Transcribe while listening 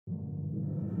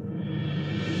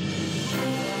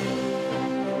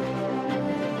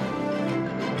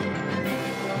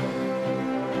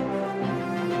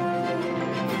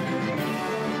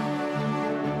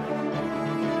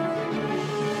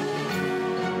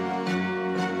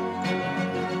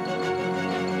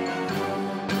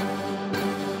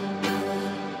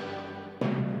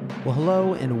Well,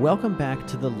 hello and welcome back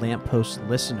to the Lamppost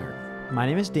Listener. My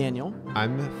name is Daniel.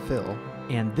 I'm Phil.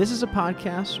 And this is a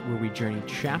podcast where we journey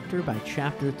chapter by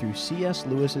chapter through C.S.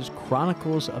 Lewis's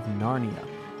Chronicles of Narnia.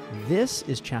 This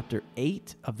is chapter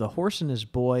 8 of The Horse and His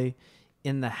Boy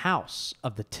in the House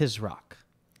of the Tisroc.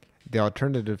 The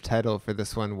alternative title for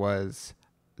this one was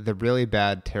The Really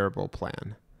Bad, Terrible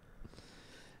Plan.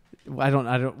 I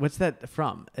don't, what's that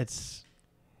from?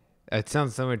 It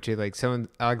sounds so much like someone,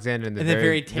 Alexander and the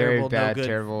very terrible, very bad, no good,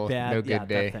 terrible, bad, no good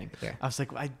day. That thing. Yeah. I was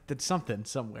like, I did something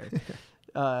somewhere.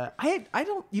 You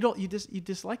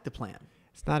dislike the plan.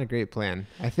 It's not a great plan.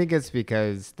 I think it's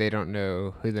because they don't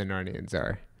know who the Narnians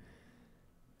are.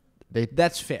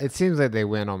 That's fair. It seems like they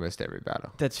win almost every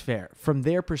battle. That's fair. From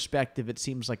their perspective, it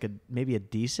seems like maybe a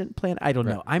decent plan. I don't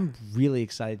know. I'm really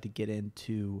excited to get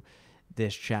into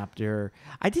this chapter.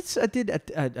 I did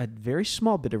a very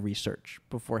small bit of research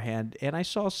beforehand, and I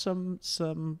saw some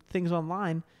things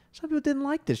online. Some people didn't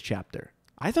like this chapter.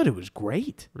 I thought it was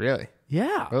great. Really?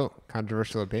 Yeah. Oh,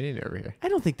 controversial opinion over here. I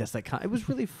don't think that's it was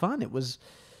really fun. It was,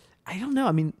 I don't know.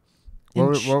 I mean,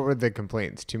 what were the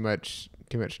complaints? Too much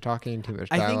talking, too much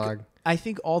dialogue? I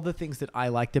think all the things that I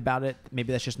liked about it,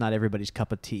 maybe that's just not everybody's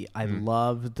cup of tea. I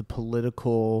loved the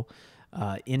political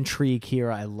intrigue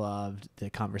here. I loved the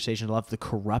conversation. I loved the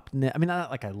corruptness. I mean, not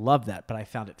like I love that, but I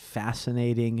found it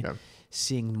fascinating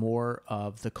seeing more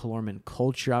of the Calorman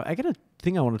culture. I got a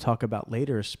thing I want to talk about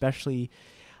later, especially,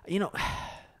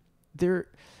 they're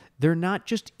not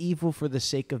just evil for the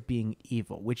sake of being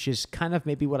evil, which is kind of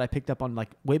maybe what I picked up on like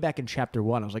way back in chapter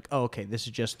 1. I was like, oh, okay, this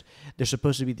is just, they're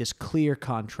supposed to be this clear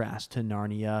contrast to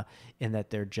Narnia in that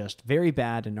they're just very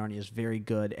bad and Narnia is very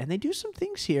good. And they do some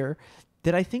things here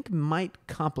that I think might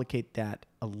complicate that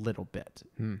a little bit.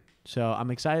 So I'm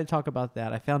excited to talk about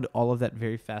that. I found all of that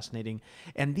very fascinating.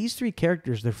 And these three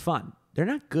characters, they're fun. They're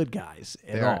not good guys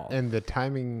at all. And the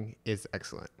timing is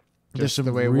excellent. There's Just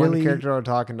the way one character will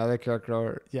talk, another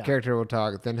character will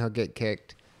talk, then he'll get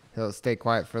kicked. He'll stay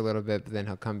quiet for a little bit, but then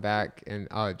he'll come back. And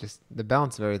just the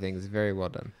balance of everything is very well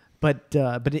done. But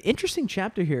an interesting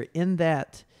chapter here in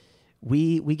that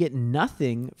we get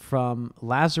nothing from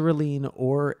Lazareline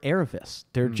or Aravis.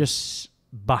 They're just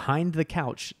behind the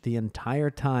couch the entire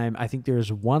time. I think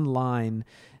there's one line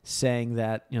saying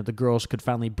that the girls could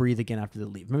finally breathe again after they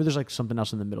leave. Maybe there's like something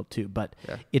else in the middle too, but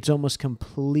it's almost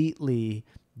completely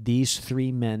these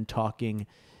three men talking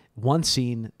one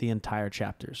scene the entire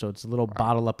chapter. So it's a little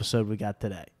bottle episode we got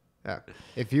today. Yeah.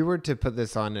 If you were to put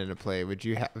this on in a play, would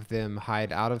you have them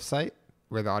hide out of sight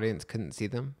where the audience couldn't see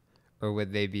them? Or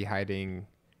would they be hiding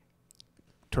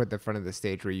toward the front of the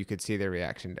stage where you could see their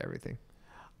reaction to everything?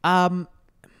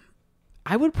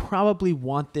 I would probably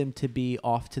want them to be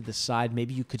off to the side.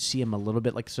 Maybe you could see them a little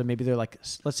bit. So maybe they're like,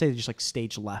 let's say they're just like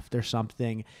stage left or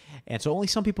something. And so only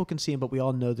some people can see them, but we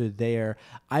all know they're there.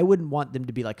 I wouldn't want them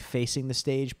to be like facing the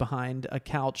stage behind a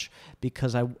couch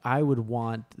because I would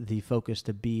want the focus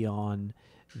to be on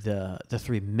the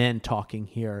three men talking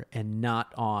here and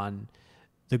not on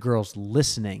the girls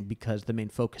listening because the main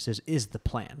focus is the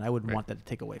plan. I wouldn't want that to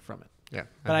take away from it. Yeah,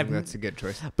 I think that's a good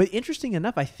choice. But interesting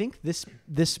enough, I think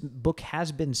this book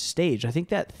has been staged. I think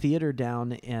that theater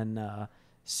down in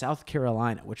South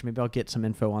Carolina, which maybe I'll get some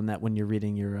info on that when you're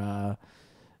reading your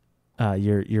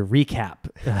recap.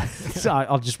 So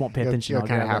I just won't pay attention. You'll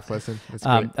kind of half listen.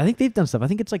 I think they've done stuff. I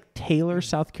think it's like Taylor,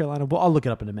 South Carolina. Well, I'll look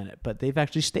it up in a minute. But they've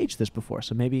actually staged this before.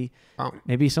 So maybe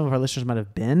some of our listeners might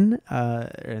have been,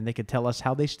 and they could tell us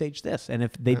how they staged this and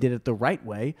if they did it the right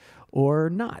way or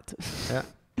not. Yeah.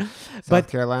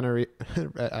 South Carolina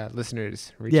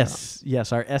listeners, reach out.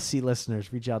 Yes, our SC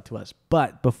listeners, reach out to us.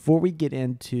 But before we get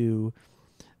into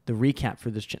the recap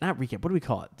for this, not recap, what do we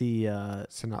call it? The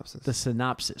synopsis. The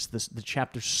synopsis, the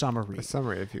chapter summary. A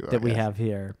summary, if you will. That we have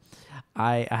here.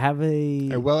 I have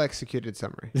a well-executed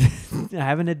summary. I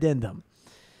have an addendum.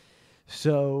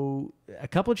 So a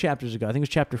couple of chapters ago, I think it was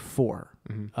chapter 4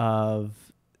 of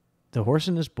The Horse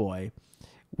and His Boy,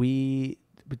 we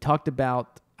talked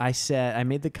about, I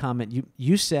made the comment,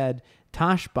 you said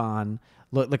Tashbaan,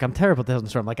 look, I'm terrible at telling the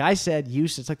story. Like I said,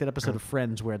 it's like that episode of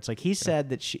Friends where it's like he said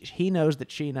that he knows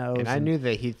that she knows. And I knew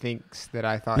that he thinks that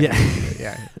I thought he knew it.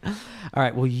 Yeah. All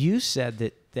right, well, you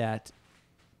said that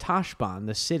Tashbaan,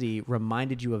 the city,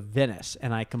 reminded you of Venice,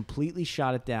 and I completely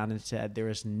shot it down and said there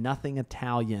is nothing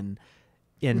Italian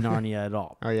in Narnia at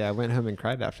all. Oh, yeah, I went home and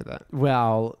cried after that.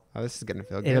 Well, this is going to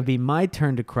feel good. It'll be my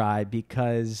turn to cry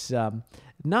because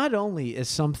not only is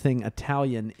something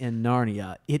Italian in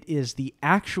Narnia, it is the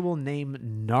actual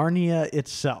name Narnia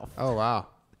itself. Oh, wow.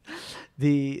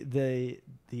 The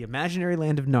imaginary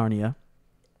land of Narnia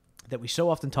that we so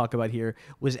often talk about here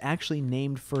was actually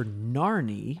named for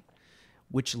Narni,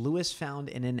 which Lewis found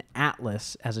in an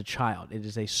atlas as a child. It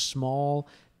is a small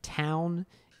town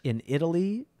in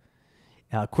Italy,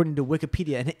 according to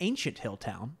Wikipedia, an ancient hill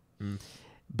town.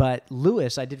 But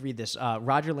Lewis, I did read this,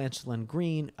 Roger Lancelin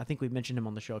Green, I think we've mentioned him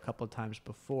on the show a couple of times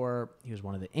before. He was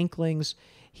one of the Inklings.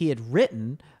 He had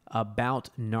written about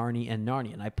Narnia and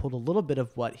Narnia, and I pulled a little bit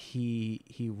of what he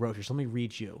wrote here. So let me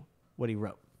read you what he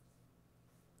wrote.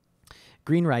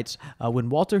 Green writes, when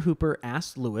Walter Hooper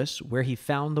asked Lewis where he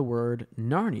found the word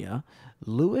Narnia,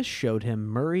 Lewis showed him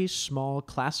Murray's small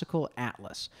classical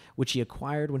atlas, which he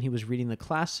acquired when he was reading the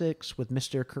classics with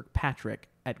Mr. Kirkpatrick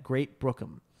at Great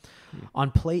Brookham.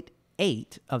 On plate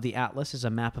 8 of the atlas is a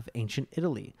map of ancient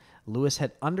Italy. Lewis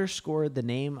had underscored the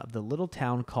name of the little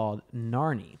town called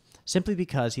Narni, simply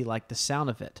because he liked the sound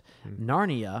of it.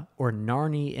 Narnia, or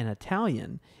Narni in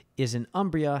Italian, is in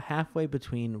Umbria, halfway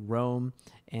between Rome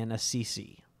and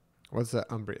Assisi. What's that,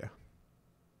 Umbria?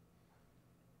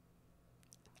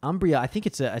 Umbria, I think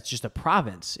it's just a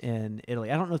province in Italy.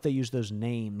 I don't know if they use those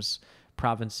names,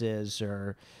 provinces,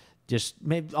 or just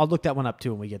maybe I'll look that one up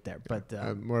too when we get there. But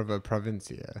more of a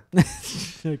provincia.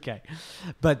 Okay,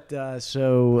 but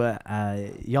so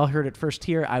y'all heard it first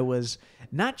here. I was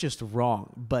not just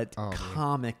wrong, but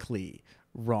comically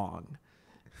wrong.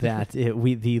 That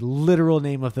the literal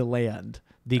name of the land,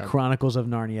 the Chronicles of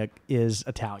Narnia, is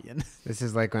Italian. This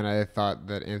is like when I thought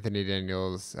that Anthony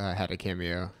Daniels had a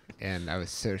cameo, and I was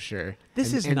so sure.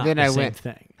 This is not the same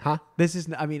thing. Huh? This is.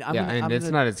 I mean, it's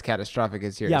not as catastrophic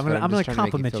as yours. Yeah, I'm going to to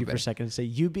compliment you for a second and say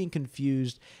you being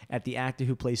confused at the actor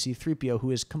who plays C-3PO, who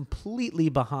is completely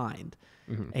behind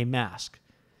a mask,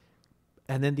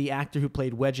 and then the actor who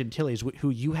played Wedge Antilles, who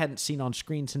you hadn't seen on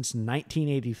screen since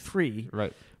 1983.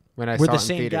 Right. When I We're saw the it in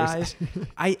same theaters.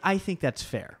 guys. I think that's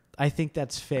fair. I think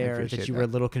that's fair that you were a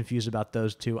little confused about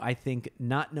those two. I think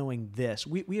not knowing this,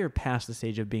 we are past the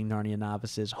stage of being Narnia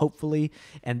novices, hopefully,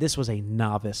 and this was a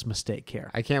novice mistake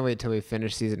here. I can't wait till we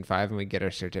finish season 5 and we get our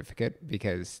certificate,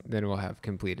 because then we'll have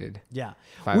completed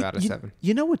 5 out of 7.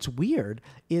 You know what's weird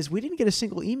is we didn't get a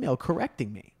single email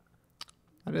correcting me.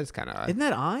 That is kind of odd. Isn't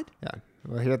that odd? Yeah.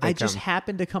 Well, here they I come. just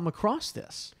happened to come across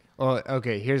this. Well,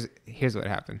 okay, here's what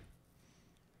happened.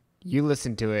 You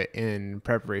listened to it in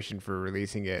preparation for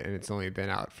releasing it, and it's only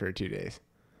been out for 2 days.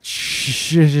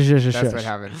 That's what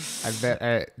happened. I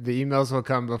bet the emails will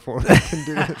come before we can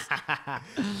do this.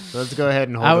 So let's go ahead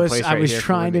and hold the place right here. I was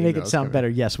trying to make it sound better.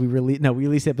 Yes, we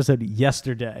released the episode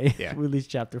yesterday. Yeah. We released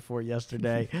chapter 4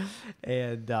 yesterday.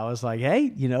 And I was like, hey,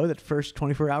 that first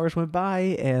 24 hours went by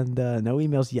and no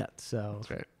emails yet. So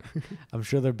that's right. I'm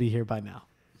sure they'll be here by now.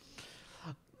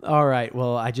 All right.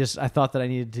 Well, I thought that I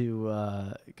needed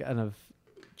to kind of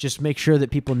just make sure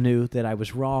that people knew that I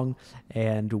was wrong.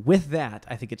 And with that,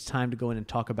 I think it's time to go in and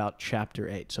talk about chapter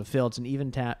 8. So, Phil, it's an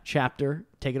even chapter.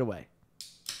 Take it away.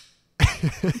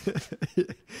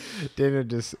 Dana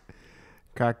just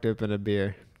cracked open a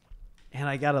beer. And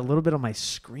I got a little bit on my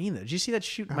screen. Did you see that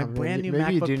shoot? My brand new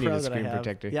maybe MacBook you do Pro need a that I screen have.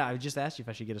 protector. Yeah, I just asked you if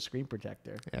I should get a screen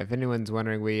protector. Yeah, if anyone's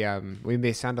wondering, we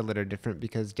may sound a little different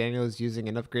because Daniel is using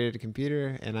an upgraded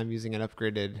computer and I'm using an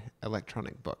upgraded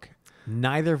electronic book.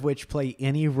 Neither of which play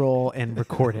any role in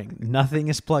recording. Nothing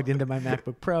is plugged into my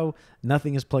MacBook Pro.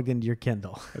 Nothing is plugged into your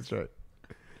Kindle. That's right.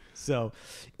 So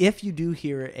if you do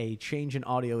hear a change in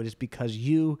audio, it is because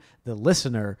you, the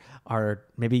listener,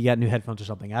 maybe you got new headphones or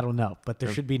something. I don't know, but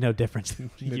there should be no difference.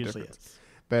 Usually is.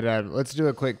 But let's do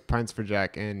a quick Pints for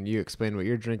Jack, and you explain what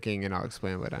you're drinking, and I'll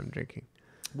explain what I'm drinking.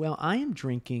 Well, I am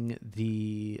drinking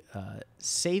the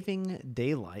Saving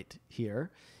Daylight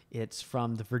here. It's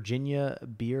from the Virginia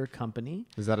Beer Company.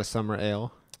 Is that a summer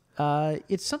ale?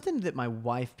 It's something that my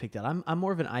wife picked out. I'm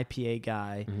more of an IPA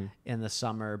guy in the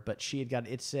summer, but she had got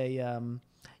it's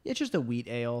just a wheat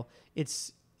ale.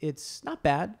 It's not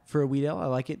bad for a wheat ale. I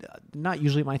like it. Not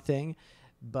usually my thing,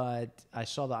 but I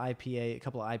saw the IPA, a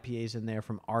couple of IPAs in there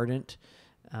from Ardent,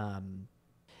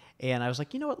 and I was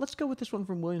like, you know what? Let's go with this one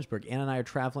from Williamsburg. Ann and I are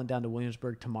traveling down to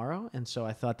Williamsburg tomorrow, and so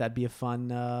I thought that'd be a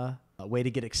fun way to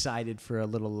get excited for a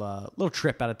little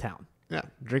trip out of town. Yeah,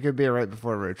 drink a beer right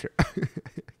before a road trip.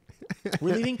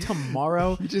 We're leaving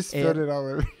tomorrow. You just spilled it all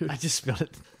over. I just spilled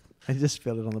it. I just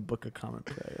spilled it on the Book of Common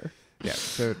Prayer. Yeah.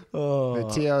 So the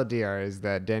TLDR is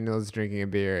that Daniel's drinking a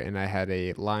beer and I had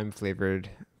a lime flavored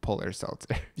polar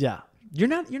seltzer. Yeah, you're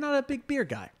not a big beer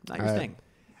guy. Not your thing.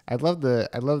 I love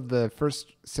the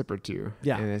first sip or two.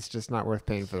 Yeah, and it's just not worth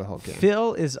paying for the whole can.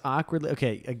 Phil is awkwardly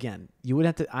okay. Again, you would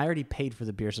have to. I already paid for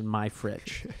the beers in my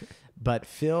fridge. But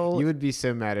Phil... You would be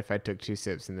so mad if I took 2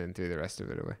 sips and then threw the rest of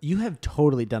it away. You have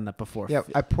totally done that before. Yeah,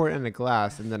 I pour it in a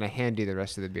glass and then I hand you the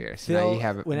rest of the beer. So Phil, now you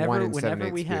have whenever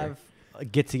we beer. have a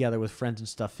get-together with friends and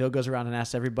stuff, Phil goes around and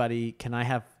asks everybody, can I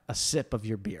have a sip of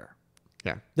your beer.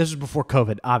 Yeah. This was before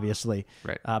COVID, obviously.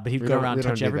 Right. But he'd We go don't- around, we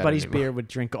don't touch do that everybody's anymore. beer, would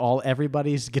drink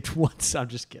everybody's, get once. I'm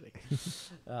just kidding.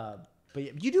 But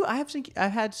yeah, you do. I've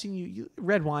had seen you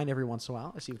red wine every once in a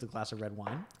while. I see you with a glass of red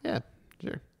wine. Yeah,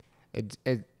 sure. It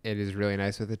is really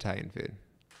nice with Italian food.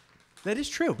 That is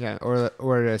true. Yeah,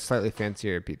 or a slightly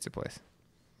fancier pizza place.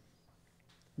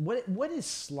 What is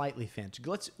slightly fancy?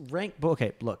 Let's rank.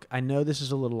 Okay, look, I know this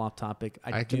is a little off topic.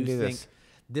 I can do think this.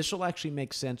 this will actually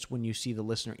make sense when you see the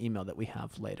listener email that we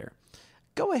have later.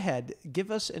 Go ahead,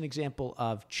 give us an example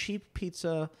of cheap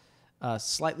pizza,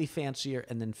 slightly fancier,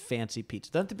 and then fancy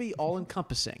pizza. Doesn't have to be all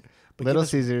encompassing. Little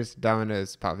Caesars,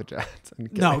 Domino's, Papa John's. I'm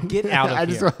No, kidding. get out of I here.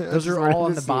 just want- I Those just are wanted all on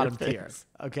to the see your bottom tier. face.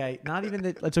 Okay, not even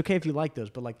that. It's okay if you like those,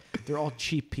 but like they're all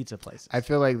cheap pizza places. I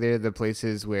feel like they're the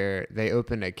places where they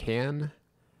open a can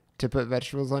to put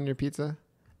vegetables on your pizza,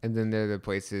 and then they're the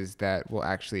places that will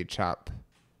actually chop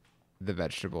the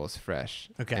vegetables fresh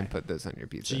and put those on your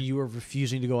pizza. So you are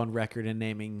refusing to go on record and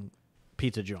naming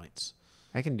pizza joints.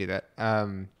 I can do that.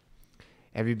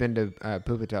 Have you been to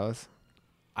Pupatella's?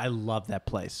 I love that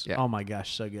place. Yeah. Oh my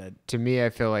gosh, so good. To me, I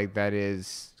feel like that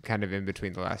is kind of in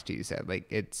between the last two you said. Like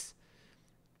it's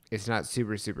not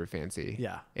super fancy.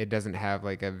 Yeah. It doesn't have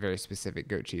like a very specific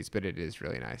goat cheese, but it is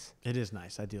really nice. It is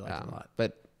nice. I do like it a lot.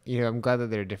 But I'm glad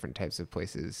that there are different types of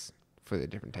places for the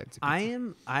different types of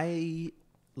pizza.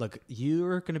 Look,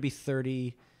 you're going to be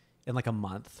 30 in like a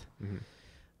month. Mm-hmm.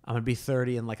 I'm going to be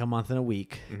 30 in like a month and a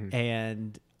week. Mm-hmm.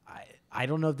 And I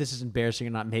don't know if this is embarrassing or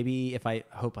not. Maybe I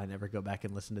hope I never go back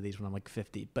and listen to these when I'm like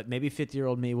 50, but maybe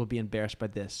 50-year-old me will be embarrassed by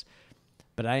this.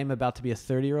 But I am about to be a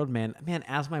 30-year-old man. Man,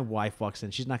 as my wife walks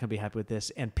in, she's not going to be happy with this.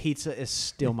 And pizza is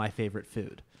still my favorite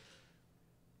food.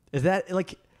 Is that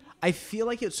like, I feel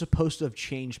like it's supposed to have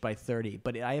changed by 30,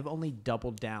 but I have only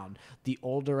doubled down. The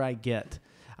older I get,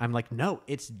 I'm like, no,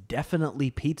 it's definitely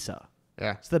pizza.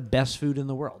 Yeah. It's the best food in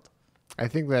the world. I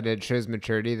think that it shows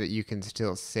maturity that you can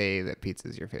still say that pizza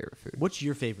is your favorite food. What's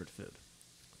your favorite food?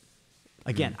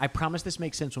 Again, I promise this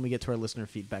makes sense when we get to our listener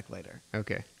feedback later.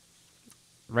 Okay.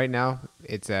 Right now,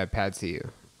 it's pad see ew.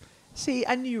 See,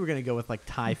 I knew you were going to go with like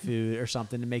Thai food or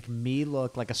something to make me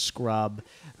look like a scrub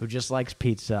who just likes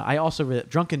pizza. I also really,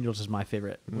 Drunken Noodles is my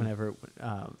favorite whenever,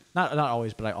 not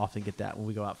always, but I often get that when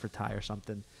we go out for Thai or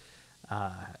something.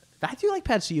 I do like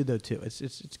pad see ew though too. It's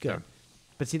good. Yeah.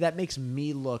 But see, that makes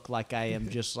me look like I am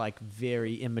just like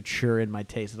very immature in my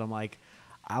taste. And I'm like,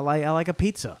 I like a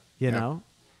pizza, you know?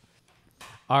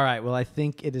 All right. Well, I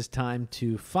think it is time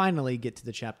to finally get to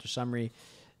the chapter summary.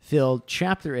 Phil,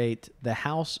 chapter 8, The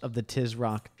House of the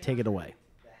Tisroc. Take it away.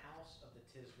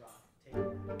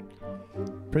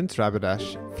 Prince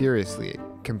Rabidash furiously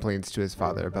complains to his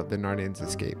father about the Narnians'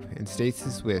 escape and states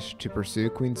his wish to pursue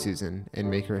Queen Susan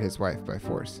and make her his wife by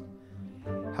force.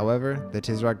 However, the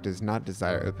Tisroc does not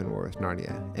desire open war with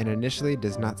Narnia, and initially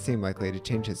does not seem likely to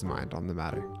change his mind on the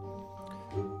matter.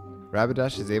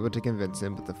 Rabidash is able to convince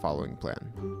him with the following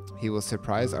plan. He will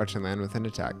surprise Archenland with an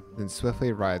attack, then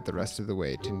swiftly ride the rest of the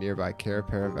way to nearby Cair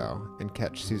Paravel and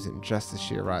catch Susan just as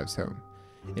she arrives home.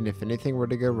 And if anything were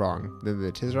to go wrong, then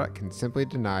the Tisroc can simply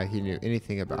deny he knew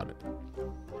anything about it.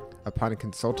 Upon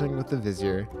consulting with the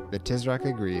vizier, the Tisroc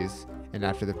agrees, and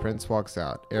after the prince walks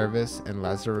out, Aravis and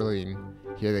Lazareline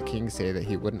hear the king say that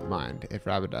he wouldn't mind if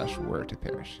Rabidash were to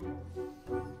perish.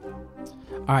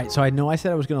 All right, so I know I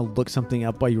said I was going to look something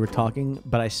up while you were talking,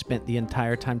 but I spent the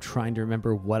entire time trying to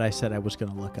remember what I said I was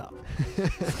going to look up.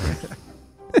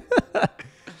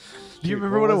 Do you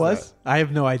remember what it was? I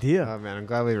have no idea. Oh man, I'm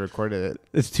glad we recorded it.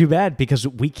 It's too bad because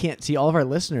we can't see. All of our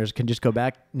listeners can just go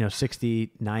back, 60,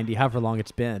 90, however long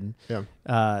it's been,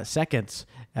 seconds.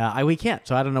 We can't,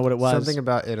 so I don't know what it was. Something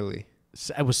about Italy.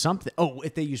 It was something. Oh,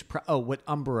 if they use what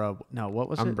Umbra? No, what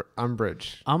was it?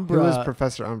 Umbridge. Umbra. Who is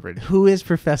Professor Umbridge? Who is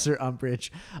Professor Umbridge?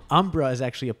 Umbra is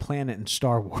actually a planet in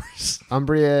Star Wars.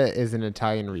 Umbria is an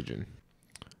Italian region.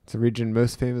 It's a region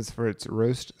most famous for its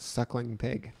roast suckling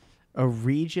pig. A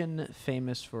region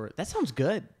famous for... That sounds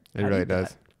good. It really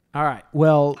does. All right.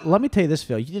 Well, let me tell you this,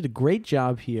 Phil. You did a great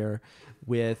job here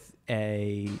with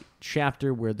a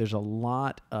chapter where there's a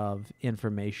lot of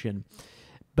information.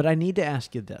 But I need to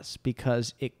ask you this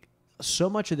because so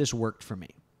much of this worked for me.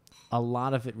 A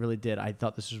lot of it really did. I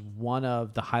thought this was one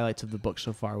of the highlights of the book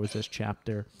so far was this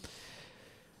chapter.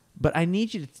 But I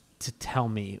need you to tell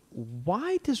me,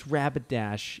 why does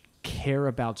Rabidash care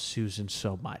about Susan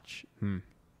so much?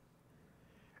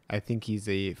 I think he's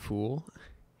a fool,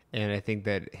 and I think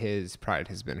that his pride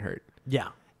has been hurt. Yeah.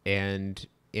 And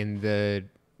in the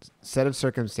set of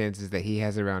circumstances that he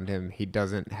has around him, he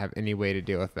doesn't have any way to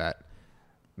deal with that,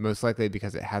 most likely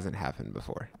because it hasn't happened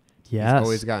before. Yes. He's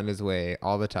always gotten his way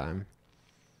all the time.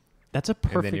 That's a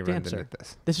and then he perfect runs answer. into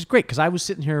this. This is great because I was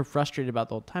sitting here frustrated about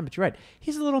the whole time, but you're right.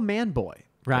 He's a little man boy,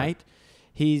 right?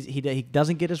 Yeah. He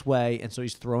doesn't get his way, and so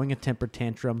he's throwing a temper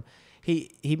tantrum.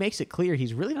 He makes it clear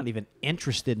he's really not even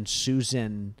interested in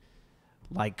Susan,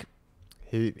 like.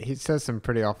 He says some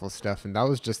pretty awful stuff, and that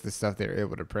was just the stuff they were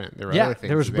able to print. There were other things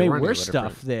there was that they way weren't worse able to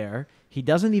stuff print. there. He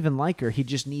doesn't even like her. He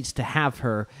just needs to have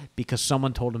her because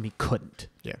someone told him he couldn't.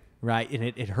 Yeah. Right? And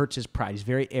it hurts his pride. He's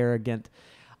very arrogant.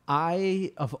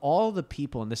 Of all the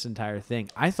people in this entire thing,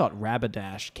 I thought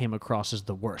Rabbadash came across as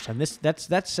the worst. And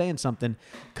that's saying something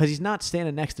because he's not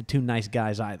standing next to two nice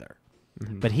guys either.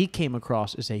 Mm-hmm. But he came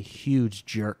across as a huge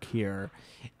jerk here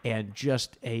and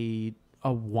just a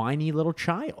whiny little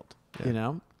child, you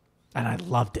know? And I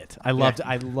loved it. I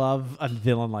love a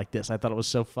villain like this. I thought it was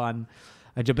so fun.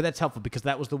 But that's helpful because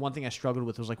that was the one thing I struggled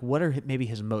with was like, what are maybe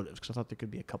his motives? Because I thought there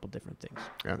could be a couple different things.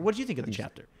 Yeah. What did you think of the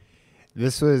chapter?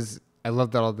 I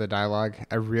loved all the dialogue.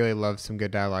 I really love some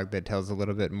good dialogue that tells a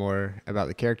little bit more about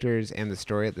the characters and the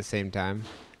story at the same time.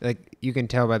 Like you can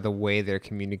tell by the way they're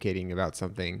communicating about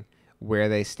something, where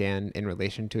they stand in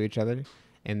relation to each other,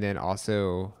 and then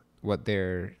also what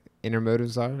their inner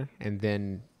motives are. And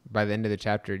then by the end of the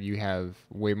chapter, you have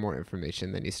way more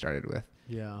information than you started with.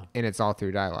 Yeah. And it's all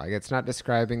through dialogue. It's not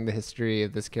describing the history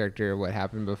of this character, what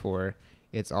happened before.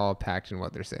 It's all packed in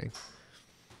what they're saying.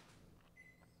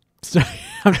 Sorry,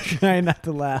 I'm trying not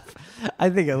to laugh. I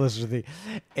think I listened with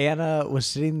you. Anna was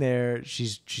sitting there.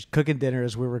 She's cooking dinner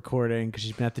as we're recording because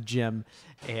she's been at the gym,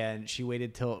 and she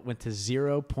waited till it went to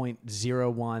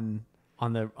 0.01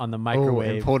 on the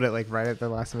microwave. And pulled it like right at the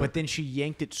last minute. But then she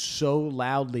yanked it so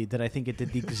loudly that I think it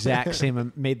did the exact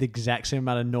same, made the exact same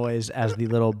amount of noise as the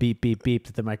little beep beep beep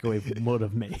that the microwave would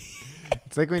have made.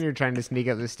 It's like when you're trying to sneak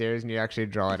up the stairs and you actually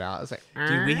draw it out. It's like,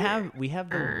 dude, we have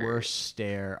the worst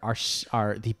stair.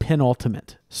 The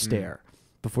penultimate stair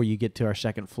before you get to our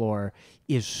second floor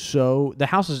is so. The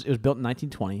house it was built in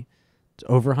 1920. It's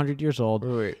over 100 years old.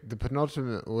 Wait. The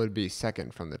penultimate would be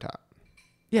second from the top.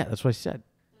 Yeah, that's what I said.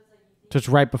 So it's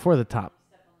right before the top.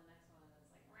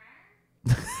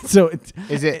 So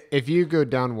is it if you go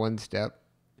down one step?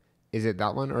 Is it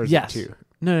that one or is yes. it two?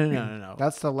 No.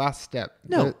 That's the last step.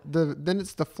 No. Then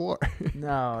it's the floor.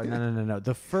 No.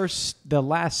 The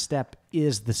last step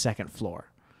is the second floor.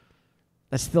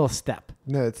 That's still a step.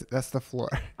 No, that's the floor.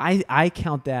 I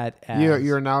count that as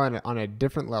you're now on a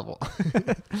different level.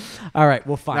 All right,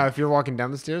 well, fine. Now, if you're walking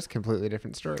down the stairs, completely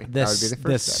different story. That would be the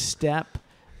first step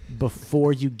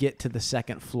before you get to the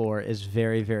second floor is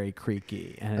very, very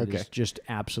creaky, and it is just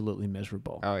absolutely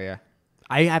miserable. Oh yeah.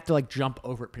 I have to like jump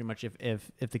over it pretty much.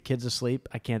 If the kid's asleep,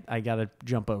 I gotta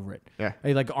jump over it. Yeah.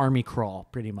 I like army crawl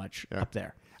pretty much up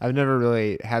there. I've never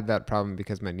really had that problem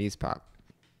because my knees pop.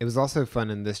 It was also fun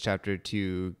in this chapter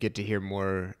to get to hear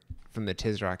more from the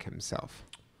Tisroc himself.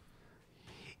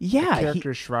 Yeah. The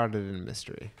character shrouded in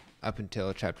mystery up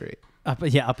until chapter 8.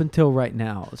 Up until right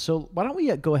now. So why don't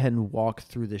we go ahead and walk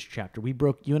through this chapter?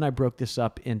 You and I broke this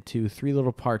up into 3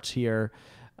 little parts here.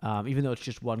 Even though it's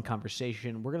just one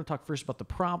conversation, we're going to talk first about the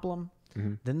problem,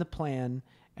 then the plan,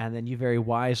 and then you very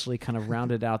wisely kind of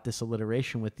rounded out this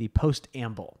alliteration with the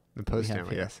post-amble. The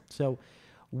post-amble, yes. So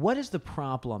what is the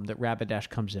problem that Rabbadash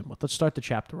comes in with? Let's start the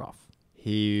chapter off.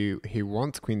 He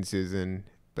wants Queen Susan,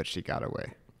 but she got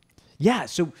away. Yeah,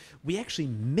 so we actually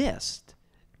missed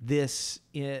this,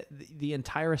 the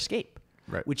entire escape,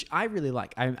 right? Which I really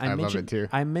like. I love it too.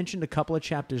 I mentioned a couple of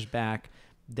chapters back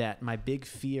that my big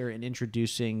fear in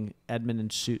introducing Edmund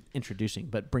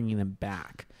and but bringing them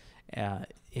back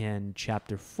in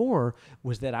chapter 4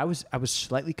 was that I was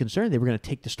slightly concerned they were going to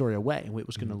take the story away and it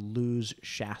was going to lose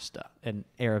Shasta and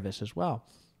Aravis as well.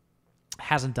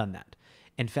 Hasn't done that.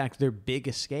 In fact, their big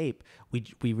escape, we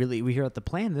hear out the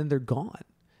plan, then they're gone.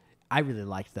 I really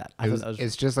liked that.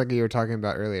 It's just like you were talking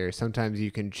about earlier. Sometimes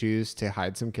you can choose to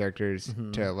hide some characters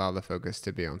to allow the focus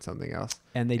to be on something else.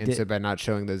 And did. So by not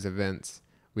showing those events,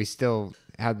 we still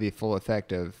had the full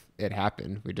effect of it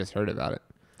happened. We just heard about it.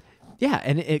 Yeah,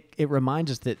 and it reminds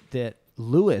us that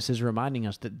Lewis is reminding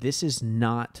us that this is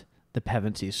not the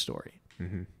Pevensies story.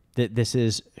 That this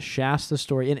is Shasta's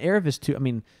story. And Aravis too. I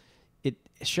mean,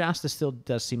 Shasta still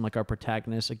does seem like our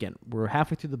protagonist. Again, we're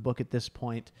halfway through the book at this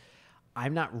point.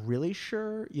 I'm not really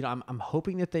sure. I'm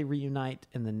hoping that they reunite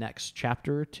in the next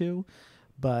chapter or 2.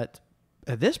 But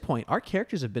at this point, our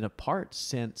characters have been apart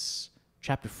since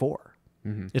chapter 4.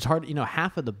 It's hard.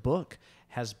 Half of the book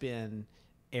has been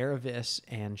Aravis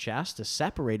and Shasta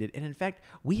separated. And in fact,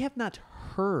 we have not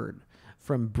heard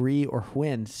from Bree or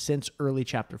Hwyn since early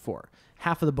chapter 4.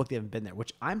 Half of the book they haven't been there,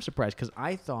 which I'm surprised because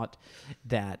I thought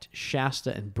that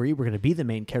Shasta and Bree were going to be the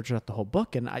main characters throughout the whole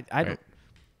book. And I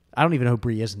I don't even know who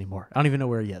Bree is anymore. I don't even know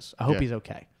where he is. I hope he's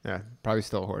okay. Yeah, probably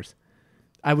still a horse.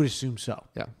 I would assume so.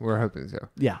 Yeah, we're hoping so.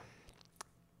 Yeah.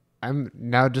 I'm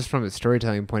now, just from a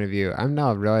storytelling point of view, I'm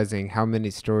now realizing how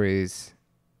many stories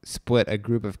split a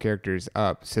group of characters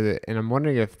up. And I'm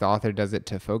wondering if the author does it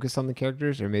to focus on the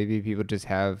characters, or maybe people just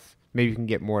maybe you can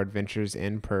get more adventures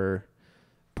in per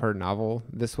novel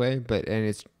this way.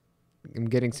 I'm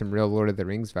getting some real Lord of the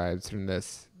Rings vibes from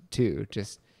this too.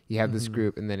 Just you have this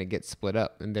group and then it gets split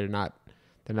up and they're not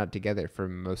together for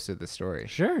most of the story.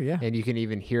 Sure, yeah. And you can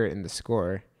even hear it in the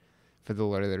score for the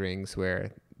Lord of the Rings, where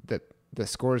the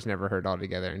score's never heard all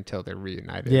together until they're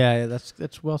reunited. Yeah,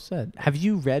 that's well said. Have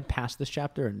you read past this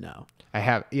chapter or no? I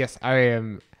have. Yes, I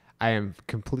am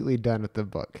completely done with the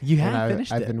book. You have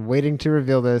finished it. I've been waiting to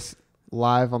reveal this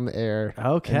live on the air.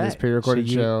 Okay. In this pre-recorded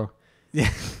show. Yeah.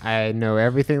 I know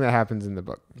everything that happens in the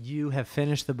book. You have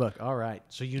finished the book. All right.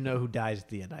 So you know who dies at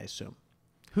the end, I assume.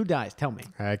 Who dies? Tell me.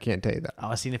 I can't tell you that. Oh,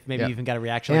 I seen if maybe you even got a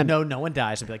reaction. Like, no one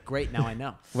dies. I'd be like, great, now I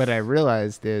know. What I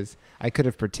realized is I could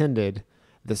have pretended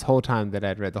this whole time that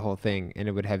I'd read the whole thing, and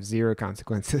it would have zero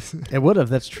consequences. It would have.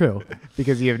 That's true.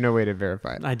 Because you have no way to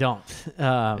verify it. I don't.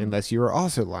 Unless you were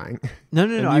also lying. No.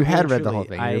 You had read the whole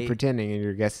thing. You're pretending, and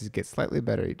your guesses get slightly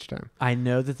better each time. I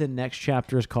know that the next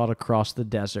chapter is called Across the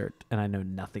Desert, and I know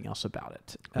nothing else about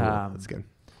it. Cool. That's good.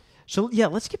 So, yeah,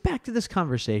 let's get back to this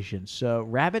conversation. So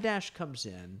Rapidash comes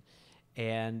in,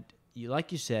 and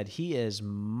like you said, he is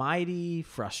mighty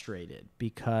frustrated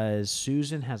because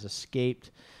Susan has escaped.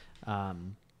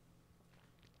 And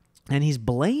he's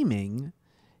blaming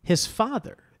his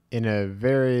father in a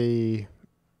very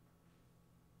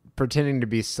pretending to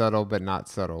be subtle but not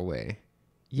subtle way.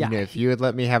 Yeah. If you had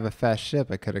let me have a fast ship,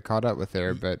 I could have caught up with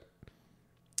her, but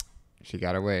she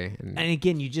got away. And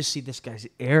again, you just see this guy's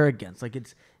arrogance. Like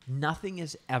nothing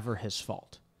is ever his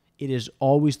fault. It is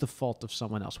always the fault of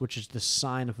someone else, which is the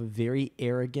sign of a very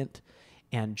arrogant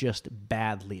and just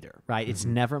bad leader, right? Mm-hmm. It's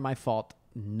never my fault.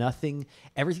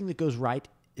 Everything that goes right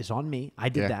is on me. I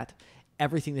did that.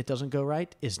 Everything that doesn't go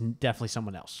right is definitely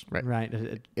someone else. Right.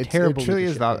 It truly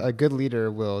is that a good leader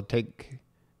will take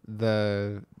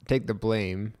the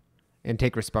blame and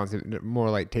take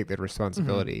the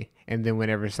responsibility. And then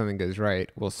whenever something goes right,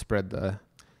 we'll spread the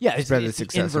it's the the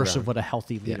inverse around. of what a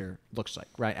healthy leader looks like.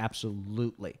 Right.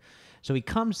 Absolutely. So he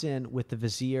comes in with the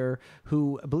vizier,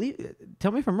 who I believe.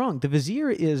 Tell me if I'm wrong. The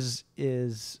vizier is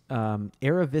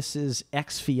Aravis's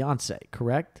ex-fiance,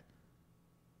 correct?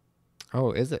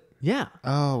 Oh, is it? Yeah.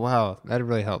 Oh, wow. That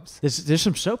really helps. There's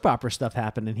some soap opera stuff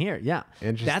happening here. Yeah.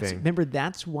 Interesting.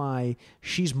 That's why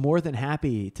she's more than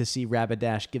happy to see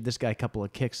Rapidash give this guy a couple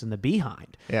of kicks in the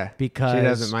behind. Yeah. Because she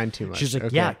doesn't mind too much. She's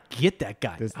like, get that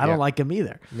guy. I don't like him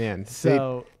either. Man.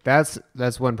 So that's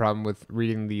one problem with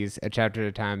reading these a chapter at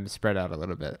a time spread out a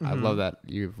little bit. Mm-hmm. I love that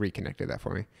you've reconnected that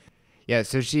for me. Yeah.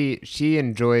 So she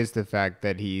enjoys the fact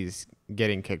that he's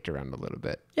getting kicked around a little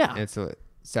bit. Yeah. And so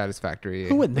satisfactory.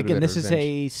 Who wouldn't? Again, this is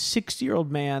a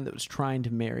 60-year-old man that was trying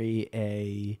to marry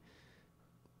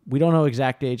we don't know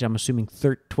exact age. I'm assuming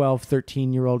 12,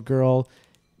 13-year-old girl.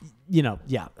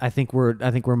 I think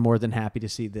we're more than happy to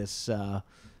see this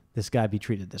guy be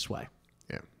treated this way.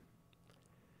 Yeah.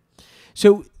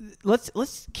 So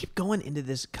let's keep going into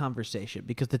this conversation,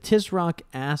 because the Tisroc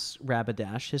asks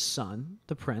Rapidash, his son,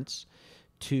 the prince,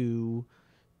 to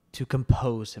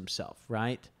compose himself,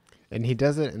 right? And he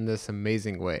does it in this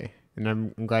amazing way. And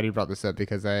I'm glad you brought this up,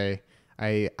 because I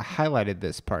highlighted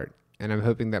this part. And I'm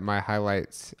hoping that my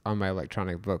highlights on my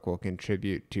electronic book will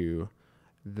contribute to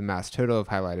the mass total of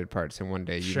highlighted parts. And one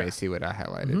day you may see what I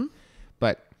highlighted. Mm-hmm.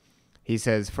 But he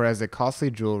says, "For as a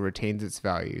costly jewel retains its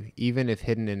value, even if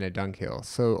hidden in a dunghill,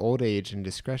 so old age and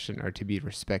discretion are to be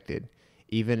respected,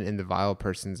 even in the vile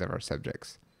persons of our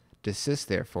subjects. Desist,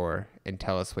 therefore, and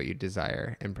tell us what you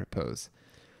desire and propose."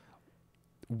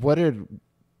 What a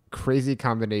crazy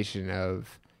combination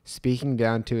of speaking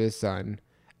down to his son,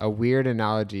 a weird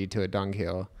analogy to a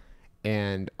dunghill,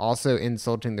 and also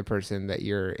insulting the person that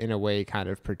you're in a way kind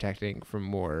of protecting from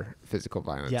more physical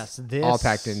violence. Yes, all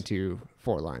packed into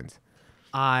 4 lines.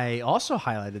 I also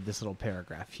highlighted this little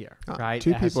paragraph here, right?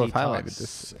 2 people have highlighted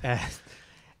this.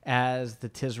 As the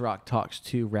Tisroc talks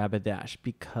to Rapidash,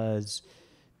 because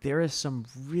there's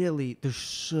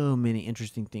so many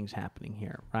interesting things happening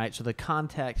here, right? So the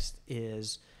context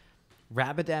is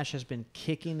Rapidash has been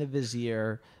kicking the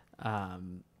vizier.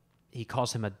 He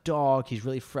calls him a dog. He's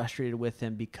really frustrated with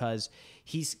him because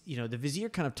he's, the vizier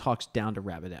kind of talks down to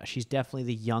Rapidash. He's definitely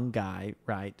the young guy,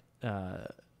 right?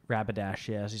 Rapidash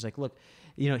is. He's like, look,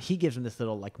 he gives him this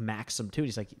little like maxim too.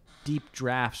 He's like, deep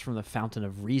draughts from the fountain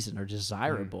of reason are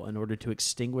desirable in order to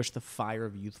extinguish the fire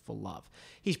of youthful love.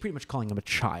 He's pretty much calling him a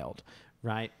child,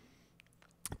 right?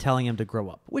 telling him to grow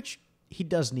up, which he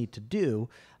does need to do.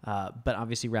 But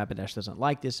obviously Rapidash doesn't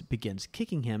like this, begins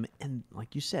kicking him. And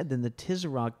like you said, then the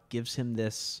Tisroc gives him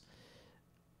this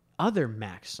other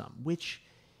maxim, which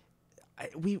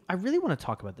I really want to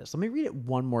talk about this. Let me read it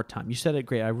one more time. You said it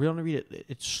great. I really want to read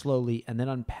it slowly and then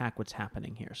unpack what's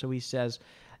happening here. So he says,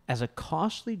 as a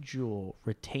costly jewel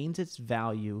retains its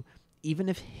value even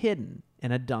if hidden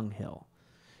in a dunghill,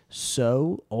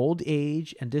 so old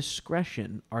age and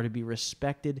discretion are to be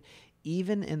respected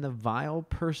even in the vile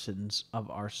persons of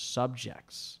our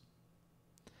subjects.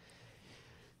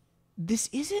 This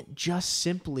isn't just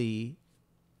simply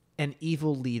an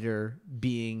evil leader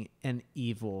being an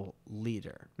evil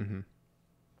leader. Mm-hmm.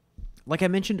 Like I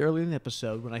mentioned earlier in the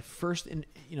episode, when I first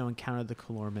encountered the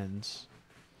Calormans,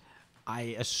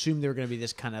 I assumed they were going to be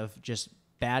this kind of just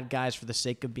bad guys for the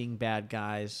sake of being bad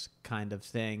guys kind of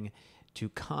thing to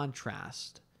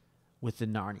contrast with the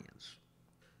Narnians.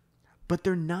 But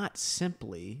they're not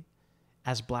simply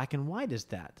as black and white as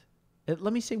that.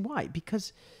 Let me say why.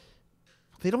 Because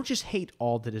they don't just hate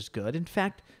all that is good. In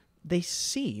fact, they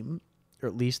seem, or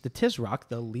at least the Tisroc,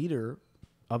 the leader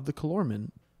of the Calormen,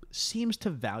 seems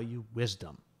to value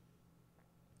wisdom.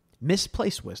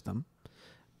 Misplaced wisdom,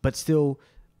 but still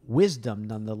wisdom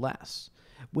nonetheless.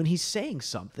 When he's saying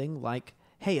something like,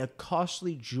 hey, a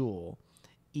costly jewel,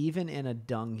 even in a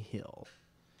dunghill,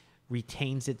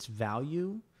 retains its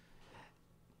value,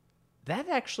 that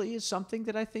actually is something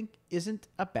that I think isn't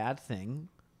a bad thing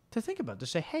to think about. To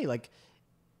say, hey, like,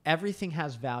 everything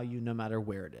has value no matter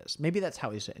where it is. Maybe that's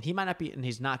how he's saying it. He might not be, and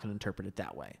he's not going to interpret it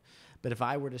that way. But if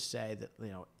I were to say that,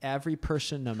 every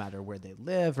person, no matter where they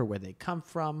live or where they come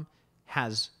from,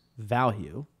 has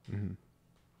value, mm-hmm.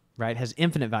 right? Has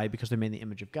infinite value because they're made in the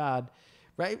image of God,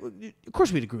 right? Of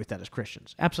course we'd agree with that as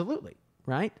Christians. Absolutely,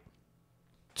 right?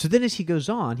 So then as he goes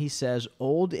on, he says,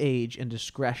 old age and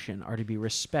discretion are to be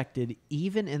respected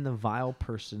even in the vile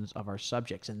persons of our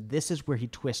subjects. And this is where he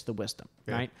twists the wisdom,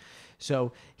 right?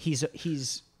 So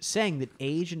he's saying that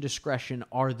age and discretion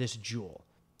are this jewel.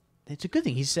 It's a good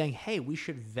thing. He's saying, hey, we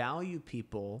should value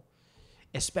people,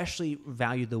 especially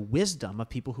value the wisdom of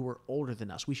people who are older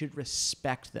than us. We should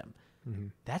respect them. Mm-hmm.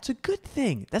 That's a good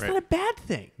thing. That's not a bad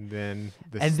thing. Then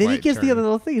he gives the other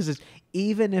little thing is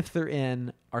even if they're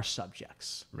in our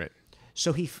subjects. Right.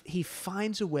 So he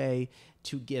finds a way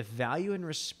to give value and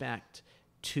respect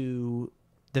to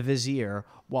the vizier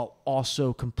while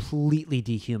also completely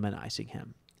dehumanizing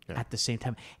him at the same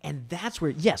time. And that's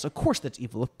where, yes, of course that's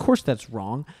evil. Of course that's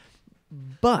wrong.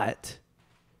 But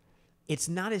it's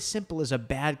not as simple as a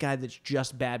bad guy that's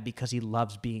just bad because he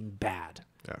loves being bad.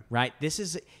 Yeah. Right?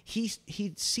 He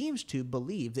seems to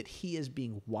believe that he is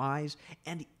being wise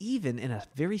and even in a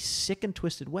very sick and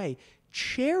twisted way,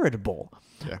 charitable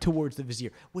towards the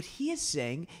vizier. What he is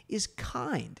saying is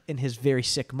kind in his very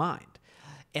sick mind.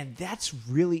 And that's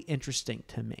really interesting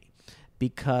to me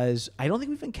because I don't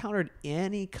think we've encountered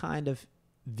any kind of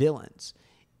villains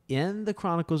in the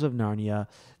Chronicles of Narnia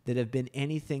that have been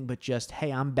anything but just,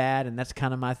 hey, I'm bad and that's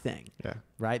kind of my thing. Yeah.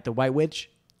 Right? The White Witch,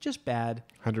 just bad.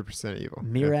 100% evil.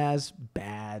 Miraz,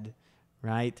 bad,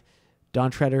 right?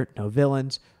 Dawn Treader, no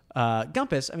villains.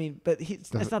 Gumpus, I mean, but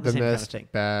it's not the same kind of thing.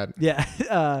 Bad.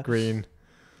 Yeah. Green.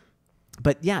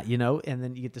 But yeah, and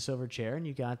then you get the Silver Chair and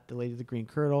you got the Lady of the Green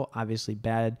Kirtle, obviously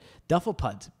bad.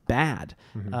 Dufflepuds, bad.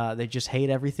 Mm-hmm. They just hate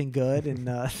everything good. And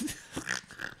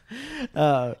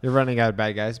you're running out of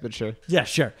bad guys, but sure. Yeah,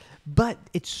 sure. But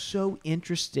it's so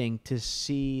interesting to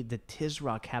see the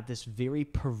Tisroc have this very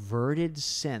perverted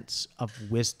sense of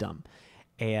wisdom.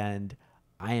 And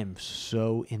I am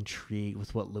so intrigued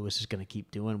with what Lewis is going to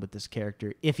keep doing with this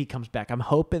character if he comes back. I'm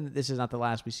hoping that this is not the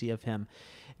last we see of him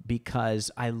because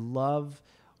I love,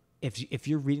 if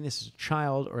you're reading this as a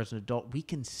child or as an adult, we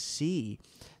can see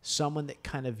someone that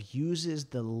kind of uses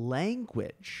the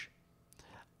language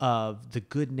of the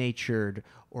good-natured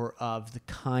or of the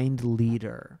kind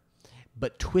leader,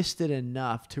 but twisted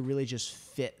enough to really just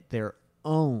fit their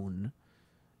own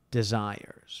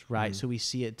desires, right? So we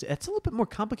see it's a little bit more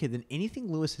complicated than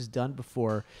anything Lewis has done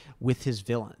before with his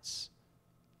villains.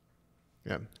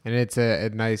 Yeah, and it's a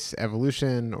nice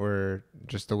evolution or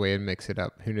just the way it mix it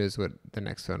up. Who knows what the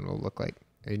next one will look like?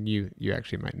 And you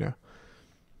actually might know.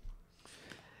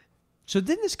 So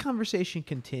then this conversation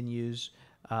continues,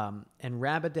 and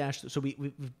Rapidash. So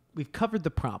we've covered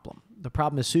the problem. The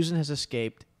problem is Susan has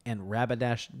escaped, and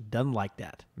Rapidash doesn't like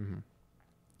that. Mm-hmm.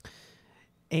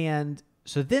 And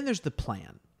so then there's the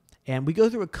plan. And we go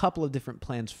through a couple of different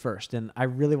plans first. And I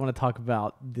really want to talk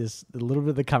about this, a little bit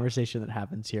of the conversation that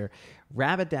happens here.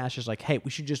 Rapidash is like, hey,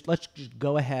 let's just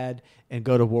go ahead and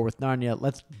go to war with Narnia.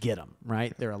 Let's get them,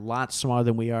 right? They're a lot smaller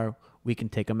than we are. we can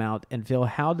take them out. And Phil,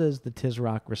 how does the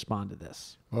Tisroc respond to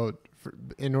this? Well,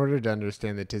 in order to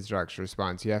understand the Tisroc's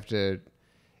response, you have to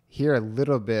hear a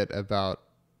little bit about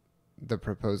the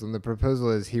proposal. And the proposal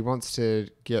is he wants to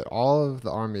get all of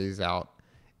the armies out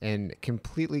and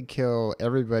completely kill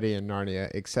everybody in Narnia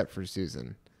except for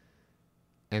Susan.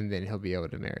 And then he'll be able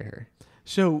to marry her.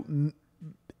 So,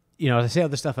 as I say all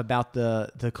this stuff about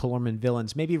the Calorman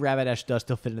villains, maybe Rabbadash does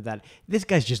still fit into that. This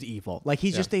guy's just evil. Like,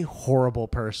 he's just a horrible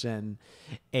person.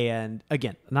 And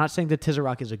again, I'm not saying that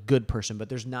Tisroc is a good person, but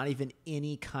there's not even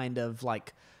any kind of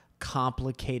like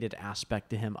complicated aspect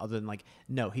to him other than like,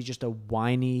 no, he's just a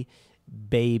whiny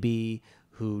baby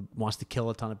who wants to kill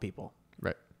a ton of people.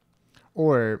 Right.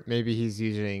 Or maybe he's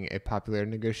using a popular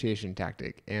negotiation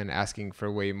tactic and asking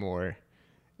for way more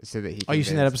so that he can... Oh, you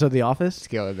seen that episode of The Office?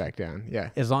 Scale it back down,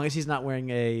 yeah. As long as he's not wearing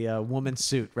a woman's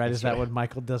suit, right? That's Is that right. what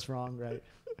Michael does wrong, right?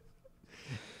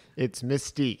 It's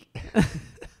Mystique.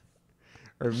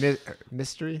 or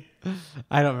mystery?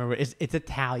 I don't remember. It's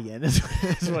Italian is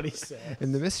what he said.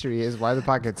 And the mystery is why the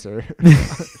pockets are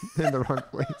in the wrong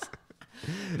place.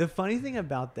 The funny thing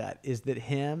about that is that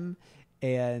him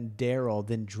and Daryl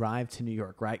then drive to New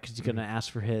York, right? Because he's going to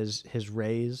ask for his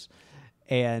raise.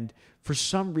 And for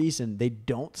some reason, they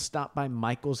don't stop by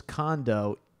Michael's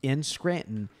condo in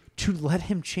Scranton to let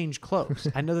him change clothes.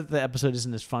 I know that the episode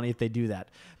isn't as funny if they do that.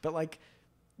 But like,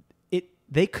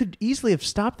 they could easily have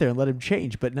stopped there and let him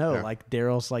change. But no, like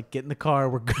Daryl's like, get in the car.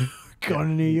 We're going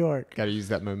to New York. Got to use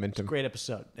that momentum. Great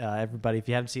episode. Everybody, if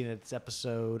you haven't seen it, it's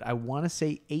episode, I want to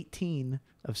say 18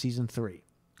 of season 3,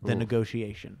 The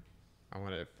Negotiation. I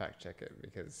want to fact check it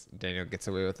because Daniel gets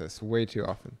away with this way too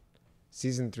often.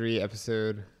 Season 3,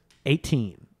 episode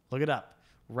 18. Look it up.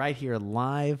 Right here,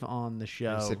 live on the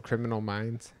show. You said Criminal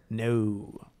Minds?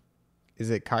 No. Is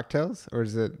it Cocktails or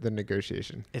is it The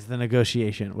Negotiation? It's The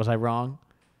Negotiation. Was I wrong?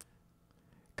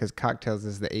 Because Cocktails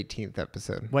is the 18th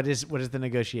episode. What is The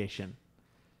Negotiation?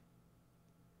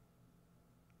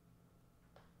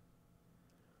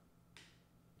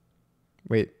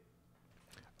 Wait.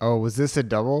 Oh, was this a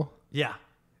double? Yeah.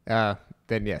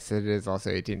 Then yes, it is also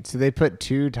 18. So they put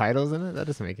 2 titles in it? That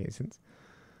doesn't make any sense.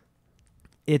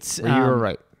 It's you were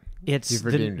right. It's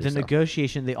the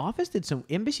Negotiation. The Office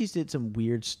Embassies did some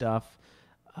weird stuff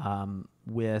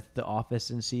with The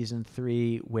Office in season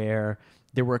 3 where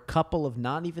there were a couple of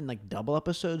not even like double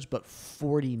episodes, but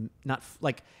 40, not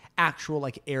like actual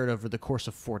like aired over the course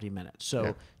of 40 minutes.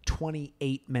 So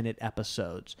 28-minute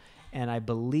episodes. And I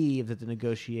believe that The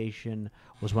Negotiation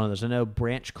was one of those. I know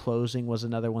Branch Closing was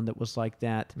another one that was like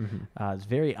that. Mm-hmm. It's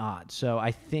very odd. So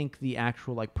I think the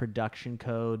actual like production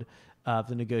code of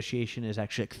The Negotiation is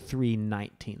actually like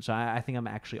 319. So I think I'm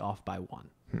actually off by 1.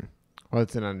 Well,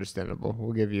 it's an understandable.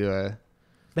 We'll give you a...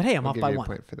 But hey, I'm off by 1. A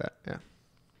point for that, yeah.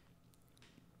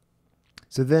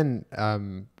 So then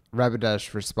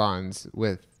Rabbadash responds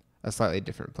with a slightly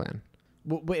different plan.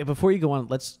 Well, wait, before you go on,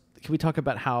 can we talk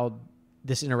about how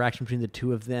this interaction between the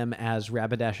two of them as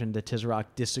Rabbadash and the Tisroc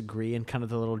disagree and kind of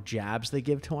the little jabs they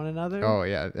give to one another? Oh,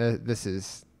 yeah. This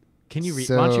is... Can you read?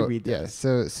 Why don't you read this?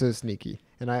 Yeah, so sneaky.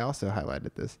 And I also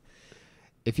highlighted this.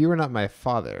 If you were not my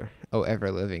father, O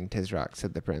ever-living Tisroc,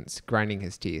 said the prince, grinding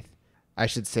his teeth, I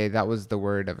should say that was the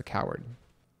word of a coward.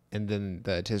 And then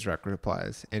the Tisroc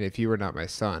replies, and if you were not my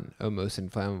son, O most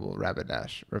inflammable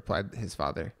Rabbadash, replied his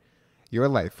father, your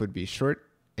life would be short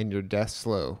and your death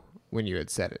slow when you had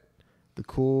said it. The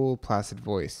cool, placid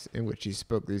voice in which he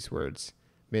spoke these words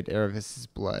made Aravis's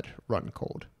blood run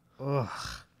cold. Ugh.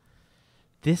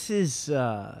 This is...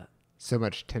 so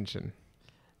much tension.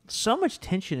 So much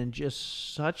tension and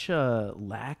just such a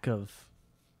lack of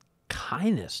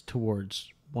kindness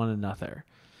towards one another.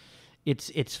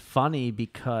 It's funny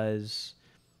because,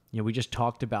 we just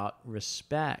talked about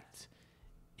respect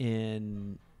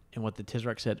in what the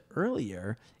Tisroc said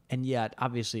earlier, and yet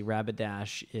obviously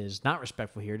Rabbadash is not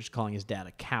respectful here, just calling his dad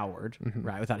a coward,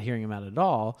 right, without hearing him out at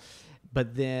all.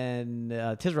 But then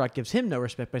Tisroc gives him no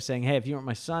respect by saying, hey, if you weren't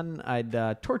my son,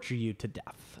 I'd torture you to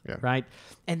death, right?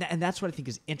 And that's what I think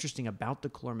is interesting about the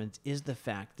Calormans is the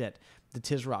fact that the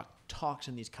Tisroc talks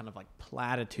in these kind of like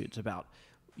platitudes about,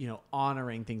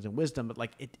 honoring things and wisdom, but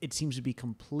like it seems to be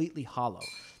completely hollow.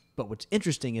 But what's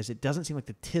interesting is it doesn't seem like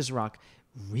the Tisroc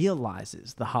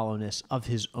realizes the hollowness of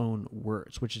his own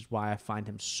words, which is why I find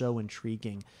him so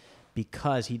intriguing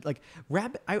because he like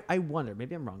I wonder,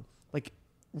 maybe I'm wrong, like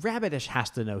Rabbadash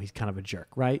has to know he's kind of a jerk,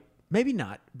 right? Maybe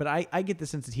not, but I get the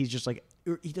sense that he's just like,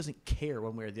 he doesn't care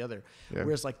one way or the other. Yeah.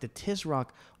 Whereas like the Tisroc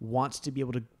wants to be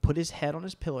able to put his head on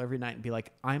his pillow every night and be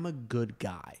like, I'm a good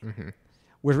guy. Mm-hmm.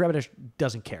 Whereas Rabbadash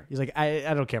doesn't care. He's like,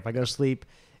 I don't care if I go to sleep.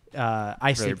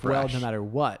 I sleep well no matter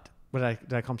what.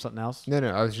 Did I call him something else? No,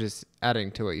 I was just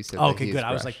adding to what you said. Oh, okay, good.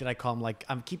 I was like, did I call him like?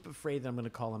 I'm keep afraid that I'm going to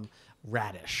call him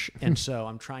Radish, and so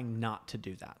I'm trying not to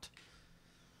do that.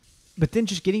 But then,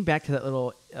 just getting back to that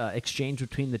little exchange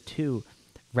between the two,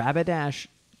 Rabbadash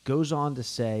goes on to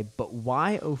say, "But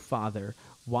why, O Father?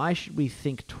 Why should we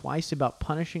think twice about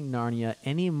punishing Narnia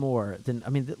any more than? I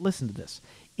mean, listen to this.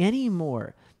 Any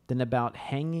more than about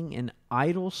hanging an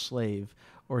idle slave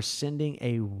or sending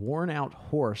a worn-out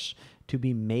horse to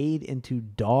be made into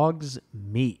dog's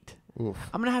meat." Oof.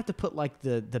 I'm gonna have to put like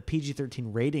the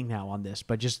PG-13 rating now on this,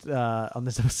 but just on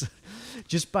this episode,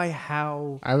 just by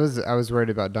how I was worried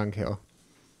about Dunkhill.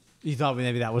 you thought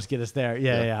maybe that was get us there.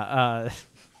 Yeah.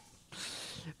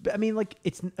 But I mean, like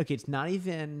it's okay. It's not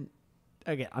even.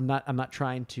 Again, I'm not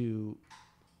trying to,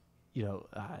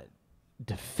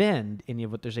 defend any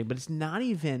of what they're saying, but it's not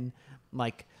even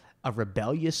like a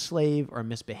rebellious slave or a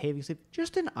misbehaving slave,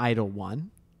 just an idle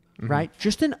one, right?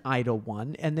 Just an idle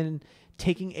one, and then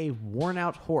taking a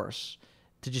worn-out horse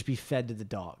to just be fed to the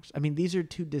dogs. I mean, these are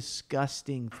two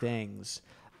disgusting things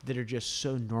that are just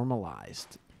so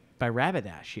normalized by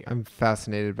Rabbadash here. I'm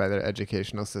fascinated by their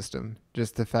educational system.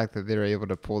 Just the fact that they're able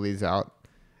to pull these out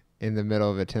in the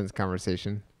middle of a tense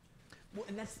conversation. Well,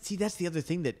 and that's the other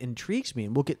thing that intrigues me,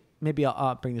 and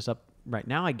I'll bring this up right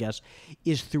now, I guess,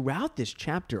 is throughout this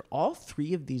chapter, all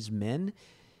three of these men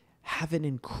have an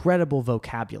incredible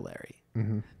vocabulary.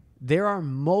 Mm-hmm. There are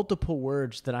multiple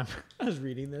words that I was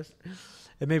reading this,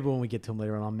 and maybe when we get to them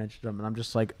later on, I'll mention them, and I'm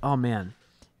just like, oh man,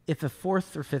 if a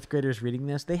 4th or 5th grader is reading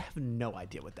this, they have no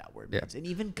idea what that word means. And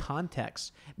even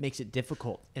context makes it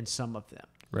difficult in some of them.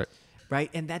 Right?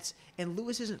 And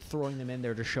Lewis isn't throwing them in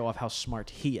there to show off how smart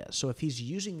he is. So if he's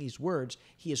using these words,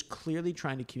 he is clearly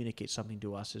trying to communicate something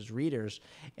to us as readers.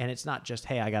 And it's not just,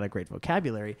 hey, I got a great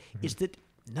vocabulary. Mm-hmm. It's that,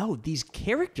 no, these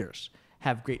characters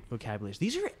have great vocabularies.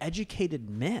 These are educated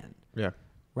men. Yeah.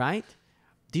 Right?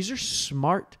 These are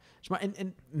smart.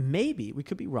 And maybe, we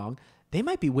could be wrong, they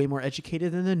might be way more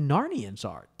educated than the Narnians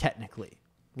are, technically.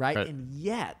 Right? And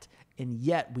yet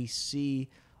we see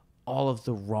all of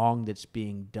the wrong that's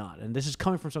being done. And this is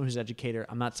coming from someone who's an educator.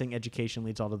 I'm not saying education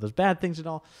leads all to those bad things at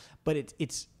all, but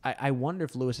I wonder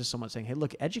if Lewis is someone saying, hey,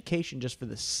 look, education just for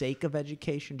the sake of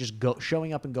education, just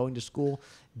showing up and going to school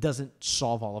doesn't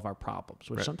solve all of our problems,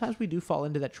 which sometimes we do fall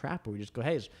into that trap where we just go,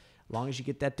 hey, as long as you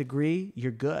get that degree,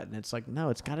 you're good. And it's like,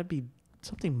 no, it's got to be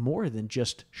something more than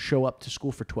just show up to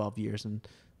school for 12 years and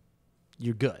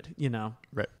you're good,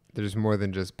 Right. There's more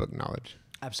than just book knowledge.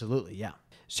 Absolutely, yeah.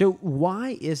 So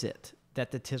why is it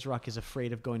that the Tisroc is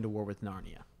afraid of going to war with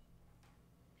Narnia?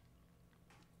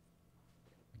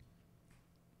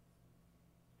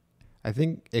 I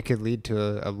think it could lead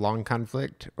to a long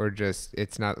conflict, or just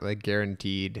it's not like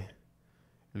guaranteed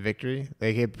victory.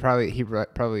 Like he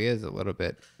probably is a little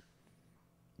bit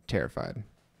terrified.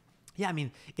 Yeah, I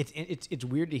mean, it's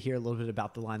weird to hear a little bit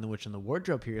about the Lion, the Witch, and the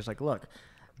Wardrobe here. It's like, look,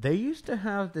 they used to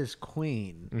have this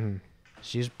queen. Mm-hmm.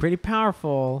 She's pretty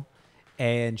powerful.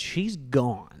 And she's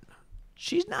gone.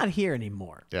 She's not here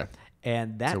anymore. Yeah.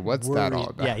 And that so what's that all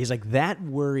about? Yeah, he's like, that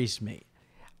worries me.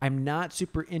 I'm not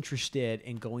super interested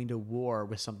in going to war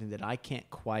with something that I can't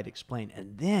quite explain.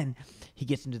 And then he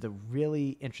gets into the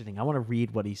really interesting. I want to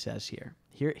read what he says here.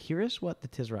 Here is what the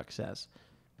Tisroc says.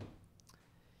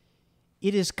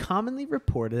 It is commonly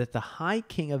reported that the High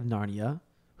King of Narnia,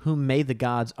 whom may the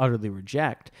gods utterly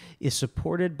reject, is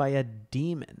supported by a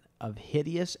demon of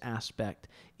hideous aspect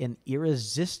and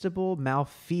irresistible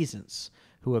malfeasance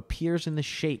who appears in the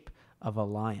shape of a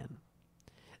lion.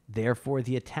 Therefore,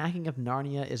 the attacking of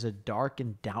Narnia is a dark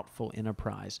and doubtful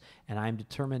enterprise, and I am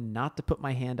determined not to put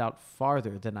my hand out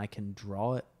farther than I can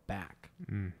draw it back.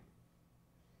 Mm.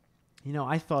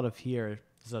 I thought of here,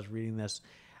 as I was reading this,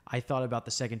 I thought about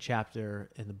the 2nd chapter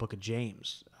in the book of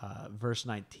James, verse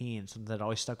 19, something that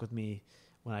always stuck with me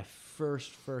when I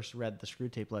first read the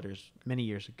Screwtape Letters many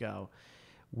years ago,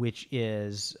 which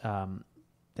is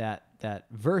that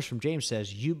verse from James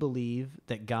says, you believe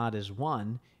that God is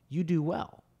one, you do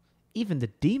well. Even the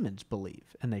demons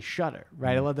believe, and they shudder,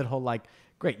 right? I love that whole,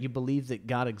 great, you believe that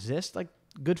God exists?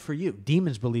 Good for you.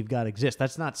 Demons believe God exists.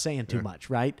 That's not saying too much,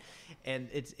 right? And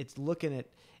it's looking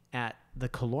at the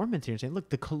Calormans here and saying, look,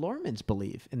 the Calormans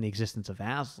believe in the existence of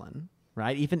Aslan,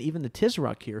 right? Even the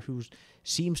Tisroc here, who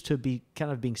seems to be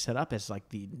kind of being set up as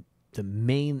the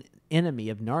main enemy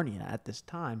of Narnia at this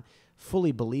time,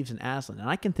 fully believes in Aslan. And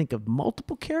I can think of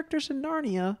multiple characters in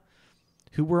Narnia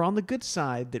who were on the good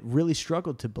side that really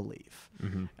struggled to believe.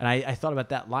 Mm-hmm. And I thought about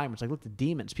that line where it's like, look, the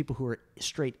demons, people who are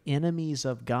straight enemies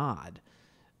of God,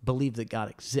 believe that God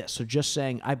exists. So just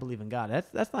saying, I believe in God,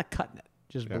 that's not cutting it.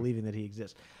 Just believing that he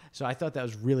exists. So I thought that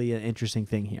was really an interesting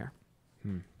thing here.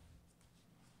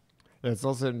 It's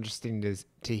also interesting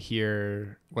to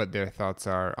hear what their thoughts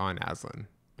are on Aslan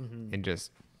and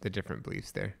just the different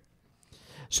beliefs there.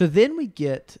 So then we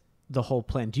get the whole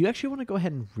plan. Do you actually want to go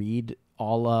ahead and read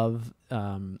all of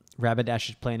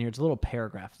Rabadash's plan here? It's a little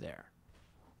paragraph there.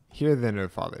 Hear then, O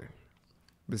father,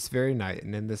 this very night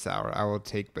and in this hour I will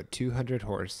take but 200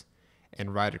 horse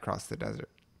and ride across the desert.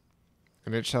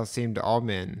 And it shall seem to all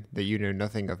men that you know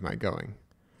nothing of my going.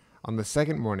 On the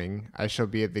second morning I shall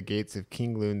be at the gates of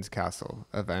King Lun's castle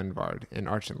of Anvard in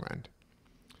Archenland.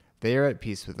 They are at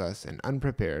peace with us and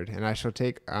unprepared, and I shall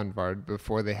take Anvard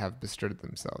before they have bestirred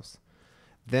themselves.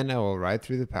 Then I will ride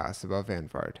through the pass above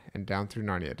Anvard and down through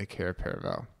Narnia to Cair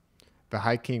Paravel. The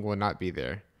High King will not be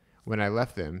there. When I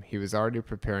left them, he was already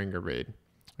preparing a raid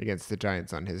against the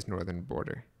giants on his northern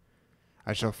border.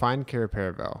 I shall find Cair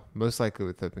Paravel, most likely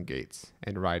with open gates,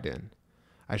 and ride in.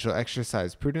 I shall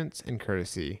exercise prudence and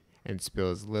courtesy and spill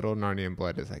as little Narnian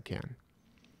blood as I can.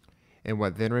 And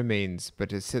what then remains but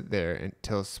to sit there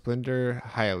until Splendor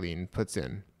Hyaline puts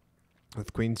in,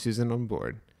 with Queen Susan on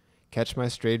board, catch my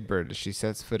strayed bird as she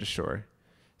sets foot ashore,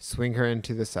 swing her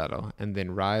into the saddle, and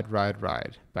then ride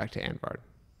back to Anvard.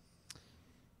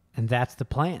 And that's the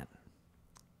plan.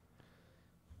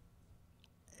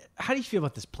 How do you feel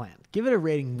about this plan? Give it a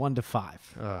rating 1 to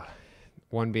 5.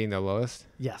 1 being the lowest?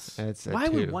 Yes. It's Why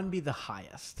 2. would 1 be the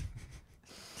highest?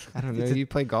 I don't know. You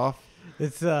play golf?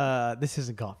 This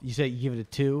isn't golf. You say you give it a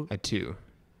 2? A 2.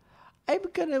 I'm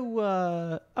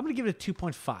gonna give it a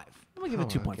 2.5. I'm gonna give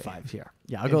it a 2.5 okay. here.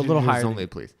 Yeah, I'll go a little higher. Only,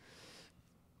 please.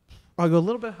 I'll go a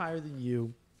little bit higher than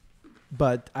you,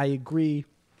 but I agree.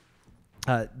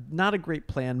 Not a great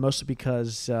plan, mostly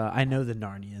because I know the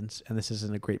Narnians, and this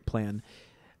isn't a great plan.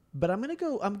 But I'm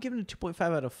giving it a 2.5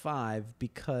 out of 5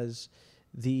 because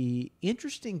the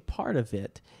interesting part of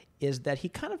it is that he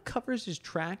kind of covers his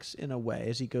tracks in a way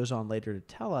as he goes on later to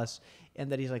tell us,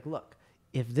 and that he's like, look,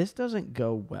 if this doesn't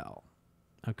go well,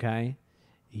 okay,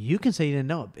 you can say you didn't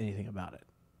know anything about it,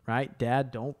 right?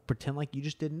 Dad, don't pretend like you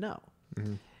just didn't know.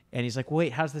 Mm-hmm. And he's like, well,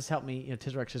 wait, how does this help me?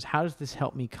 Tisroc says, how does this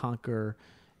help me conquer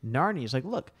Narnia? He's like,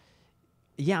 look,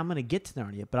 yeah, I'm going to get to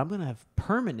Narnia, but I'm going to have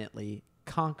permanently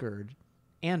conquered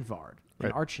Anvard in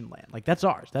Archenland. Like, that's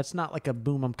ours. That's not like a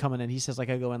boom, I'm coming in. He says,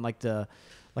 like, I go in like a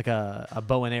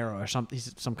bow and arrow or something.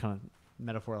 He's some kind of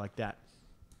metaphor like that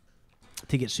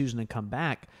to get Susan and come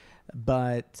back.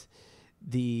 But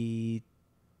we'll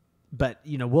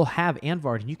have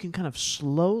Anvard, and you can kind of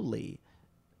slowly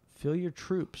fill your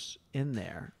troops in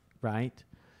there, right?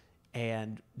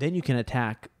 And then you can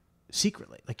attack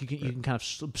secretly. Like you can kind of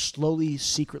slowly,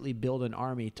 secretly build an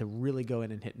army to really go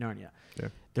in and hit Narnia. Yeah.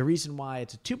 The reason why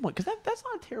it's a 2-point, because that's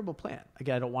not a terrible plan.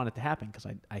 Again, I don't want it to happen because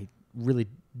I really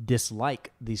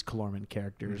dislike these Calorman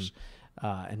characters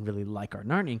and really like our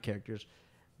Narnian characters.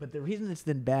 But the reason it's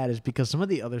then bad is because some of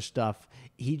the other stuff,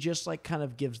 he just like kind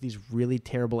of gives these really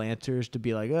terrible answers to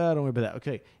be like, oh, don't worry about that.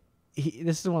 Okay,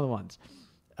 this is one of the ones.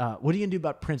 What are you going to do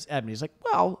about Prince Edmund? He's like,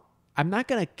 well, I'm not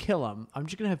going to kill him. I'm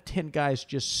just going to have 10 guys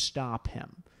just stop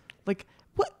him. Like,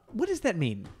 what does that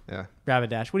mean? Yeah.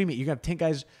 Rabadash, what do you mean? You're going to have 10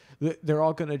 guys, they're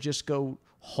all going to just go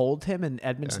hold him and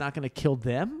Edmund's not going to kill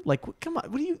them? Like, come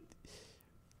on,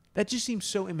 that just seems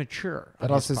so immature. That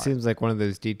also seems like one of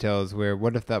those details where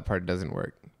what if that part doesn't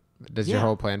work? Does your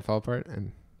whole plan fall apart?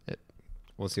 And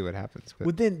we'll see what happens.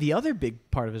 Well, then the other big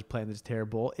part of his plan that's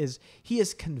terrible is he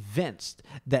is convinced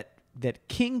that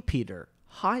King Peter,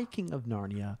 High King of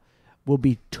Narnia, will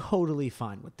be totally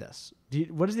fine with this.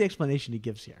 What is the explanation he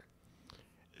gives here?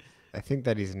 I think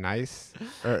that he's nice.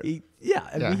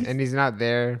 And he's not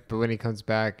there, but when he comes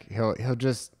back, he'll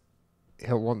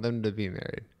want them to be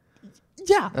married.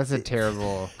 Yeah, that's a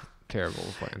terrible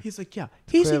plan. He's like, yeah,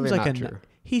 he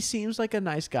seems like a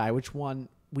nice guy. Which one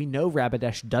we know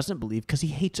Rabadash doesn't believe because he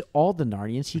hates all the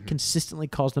Narnians. He consistently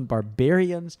calls them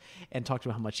barbarians and talks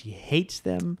about how much he hates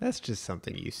them. That's just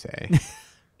something you say.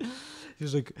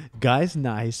 He's like, guy's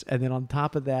nice, and then on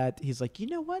top of that, he's like, you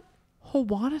know what? He'll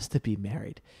want us to be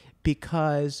married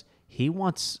because he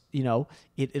wants,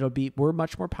 we're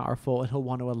much more powerful, and he'll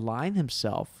want to align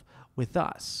himself with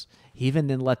us. He even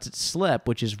then lets it slip,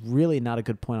 which is really not a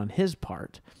good point on his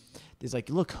part. He's like,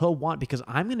 look, he'll want, because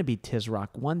I'm going to be Tisroc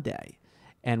one day,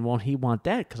 and won't he want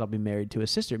that because I'll be married to his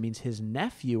sister? It means his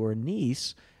nephew or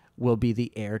niece will be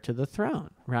the heir to the throne,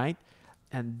 right?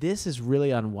 And this is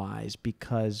really unwise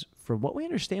because from what we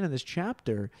understand in this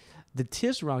chapter, the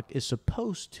Tisroc is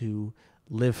supposed to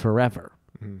live forever.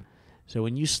 Mm-hmm. So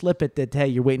when you slip it that, hey,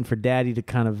 you're waiting for daddy to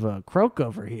kind of croak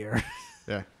over here.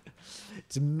 Yeah.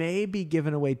 It's maybe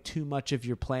giving away too much of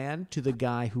your plan to the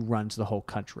guy who runs the whole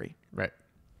country. Right.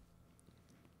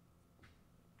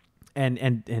 And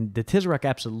the Tisroc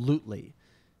absolutely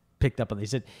picked up on. He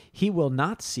said, "He will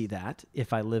not see that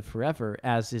if I live forever,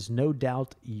 as is no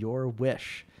doubt your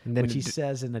wish," which he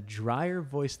says in a drier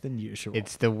voice than usual.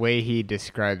 It's the way he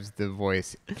describes the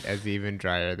voice as even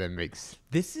drier that makes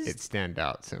it stand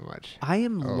out so much. I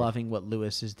am loving what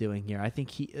Lewis is doing here. I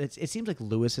think it seems like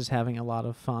Lewis is having a lot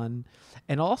of fun.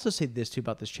 And I'll also say this too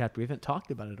about this chapter. We haven't talked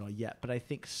about it all yet, but I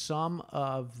think some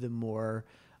of the more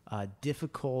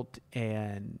difficult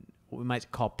and what we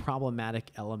might call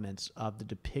problematic elements of the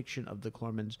depiction of the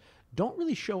Clormans don't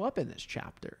really show up in this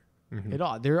chapter at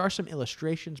all. There are some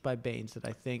illustrations by Baines that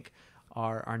I think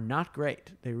are not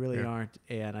great. They really aren't.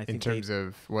 And I think in terms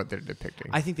of what they're depicting,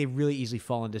 I think they really easily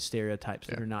fall into stereotypes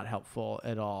that are not helpful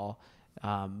at all.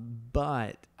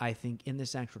 But I think in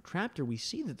this actual chapter, we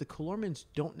see that the Clormans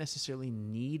don't necessarily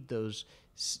need those,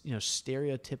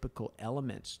 stereotypical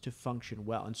elements to function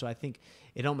well. And so I think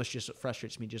it almost just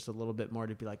frustrates me just a little bit more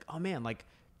to be like, oh man, like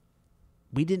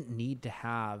we didn't need to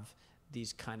have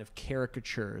these kind of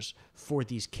caricatures for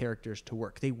these characters to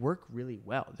work. They work really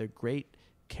well. They're great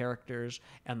characters,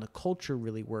 and the culture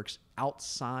really works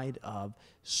outside of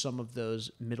some of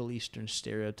those Middle Eastern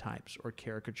stereotypes or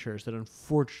caricatures that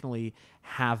unfortunately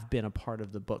have been a part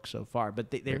of the book so far,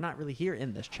 but they're not really here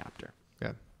in this chapter.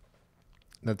 Yeah,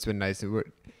 that's been nice.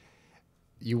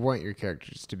 You want your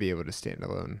characters to be able to stand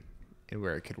alone and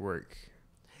where it could work.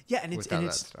 Yeah, and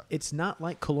it's not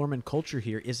like Calorman culture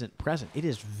here isn't present. It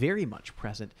is very much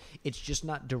present. It's just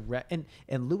not direct.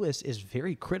 And Lewis is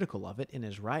very critical of it in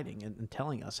his writing and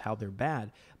telling us how they're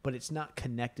bad, but it's not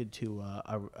connected to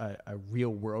a real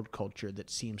world culture that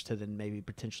seems to then maybe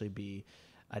potentially be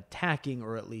attacking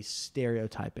or at least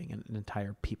stereotyping an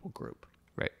entire people group.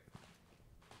 Right.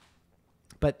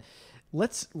 But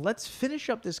let's finish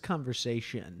up this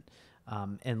conversation.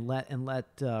 And let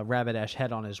Rabbitash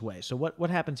head on his way. So what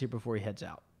happens here before he heads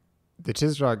out? The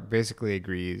Tisroc basically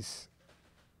agrees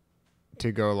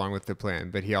to go along with the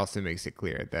plan, but he also makes it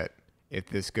clear that if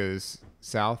this goes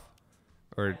south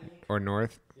or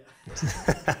north,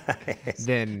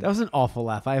 then that was an awful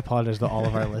laugh. I apologize to all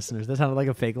of our listeners. That sounded like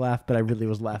a fake laugh, but I really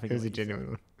was laughing. It was a genuine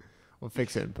one. We'll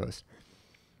fix it in post.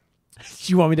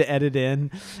 Do you want me to edit in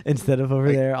instead of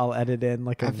over there? I'll edit in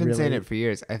like I've been saying it for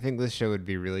years. I think this show would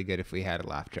be really good if we had a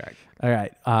laugh track. All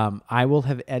right. I will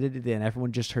have edited in.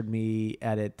 Everyone just heard me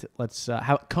edit. Let's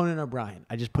how Conan O'Brien.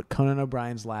 I just put Conan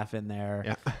O'Brien's laugh in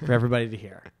there for everybody to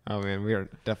hear. Oh man, we are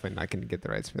definitely not going to get the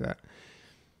rights for that.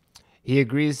 He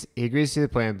agrees to the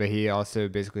plan, but he also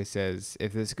basically says,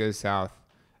 if this goes south,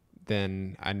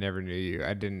 then I never knew you.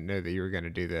 I didn't know that you were going to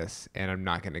do this, and I'm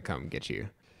not going to come get you.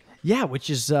 Yeah, which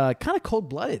is kind of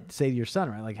cold-blooded to say to your son,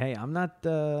 right? Like, hey, I'm not,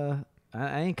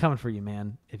 I ain't coming for you,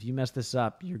 man. If you mess this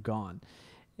up, you're gone.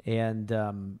 And,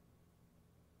 hold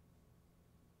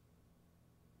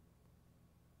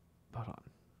on.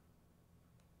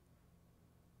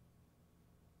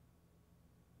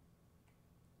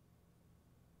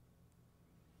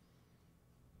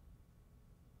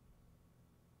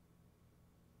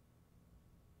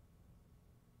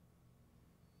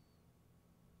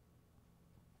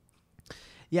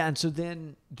 Yeah, and so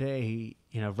then they,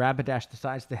 Rabbitash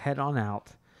decides to head on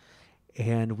out,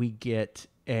 and we get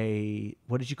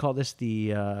what did you call this?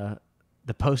 The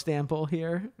post amble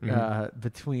here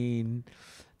between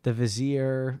the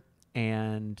vizier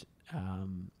and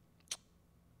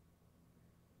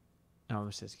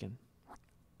what's this again?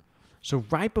 So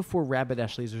right before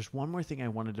Rabbitash leaves, there's one more thing I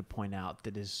wanted to point out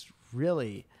that is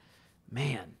really,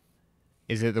 man.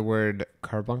 Is it the word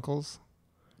carbuncles?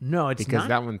 No, it's not. Because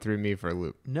that one threw me for a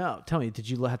loop. No, tell me, did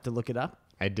you have to look it up?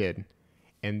 I did.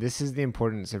 And this is the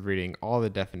importance of reading all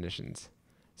the definitions.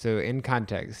 So in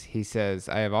context, he says,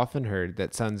 I have often heard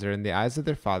that sons are in the eyes of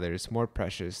their fathers more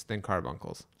precious than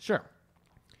carbuncles. Sure.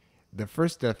 The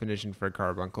first definition for a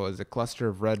carbuncle is a cluster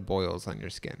of red boils on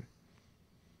your skin.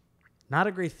 Not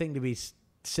a great thing to be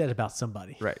said about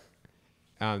somebody. Right.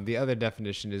 The other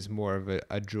definition is more of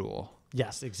a jewel.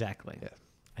 Yes, exactly. Yeah.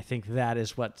 I think that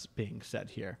is what's being said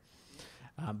here.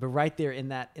 But right there in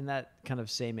that kind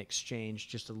of same exchange,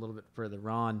 just a little bit further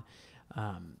on,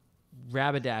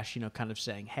 Rabbitash, kind of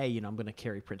saying, hey, I'm going to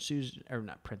carry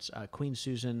Queen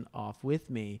Susan off with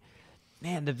me.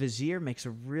 Man, the vizier makes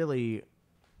a really,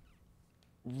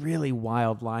 really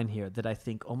wild line here that I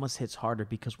think almost hits harder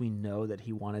because we know that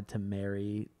he wanted to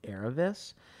marry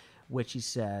Aravis, which he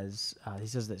says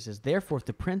this, therefore, if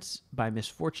the prince by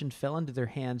misfortune fell into their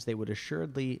hands, they would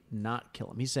assuredly not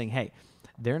kill him. He's saying, hey,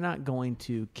 they're not going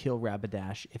to kill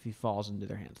Rabbitash if he falls into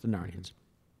their hands, the Narnians.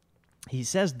 He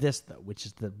says this, though, which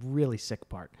is the really sick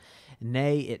part.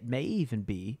 Nay, it may even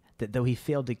be that though he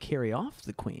failed to carry off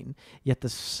the queen, yet the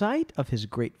sight of his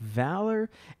great valor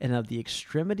and of the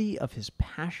extremity of his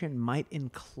passion might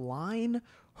incline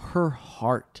her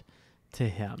heart to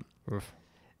him. Oof.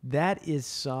 That is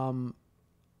some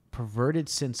perverted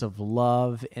sense of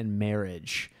love and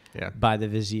marriage Yeah. by the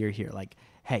vizier here. Like,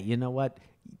 hey, you know what?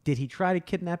 Did he try to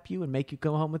kidnap you and make you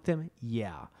go home with him?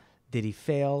 Yeah. Did he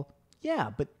fail?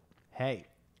 Yeah, but hey,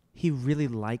 he really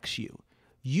likes you.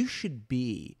 You should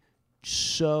be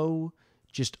so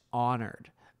just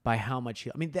honored by how much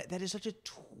he... I mean, that is such a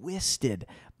twisted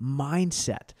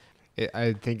mindset.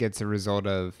 I think it's a result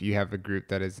of you have a group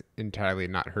that is entirely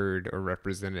not heard or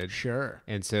represented. Sure.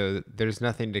 And so there's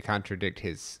nothing to contradict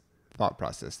his thought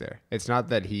process there. It's not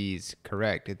that he's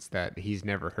correct. It's that he's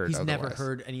never heard He's otherwise. never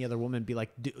heard any other woman be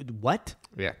like, what?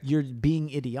 Yeah. You're being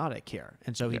idiotic here.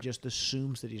 And so he Yeah. just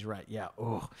assumes that he's right. Yeah.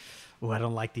 Oh, I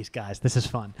don't like these guys. This is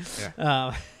fun.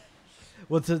 Yeah.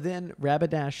 Well, so then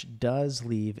Rabadash does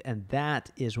leave, and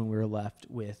that is when we were left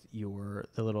with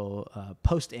the little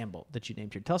post-amble that you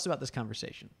named here. Tell us about this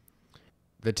conversation.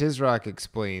 The Tisroc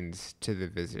explains to the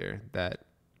vizier that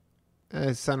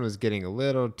his son was getting a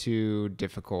little too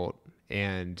difficult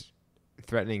and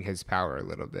threatening his power a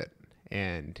little bit.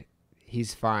 And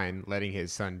he's fine letting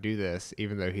his son do this,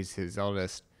 even though he's his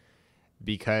eldest,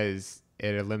 because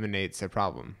it eliminates a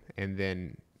problem. And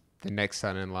then the next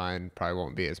son in line probably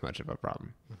won't be as much of a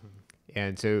problem. Mm-hmm.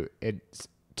 And so it's,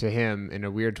 to him, in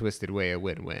a weird, twisted way, a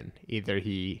win-win. Either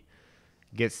he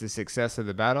gets the success of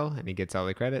the battle and he gets all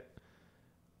the credit,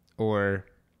 or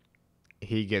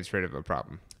he gets rid of a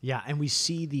problem. Yeah, and we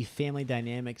see the family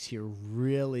dynamics here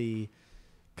really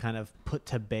kind of put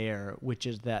to bear, which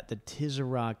is that the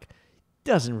Tisroc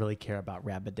doesn't really care about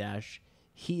Rabadash.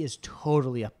 He is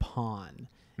totally a pawn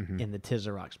in the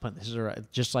Tisroc's plan. This is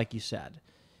just like you said.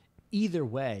 Either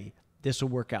way, this will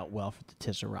work out well for the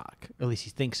Tisroc. Or at least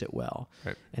he thinks it will.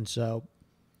 Right. And so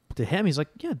to him, he's like,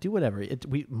 yeah, do whatever.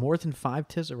 More than 5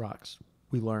 Tisrocs,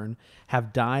 we learn,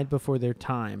 have died before their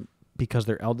time because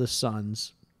their eldest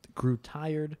sons grew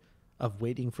tired of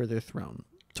waiting for their throne.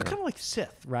 So kind of like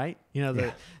Sith, right? You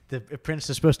know, the apprentice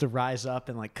is supposed to rise up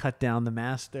and like cut down the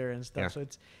master and stuff. Yeah. So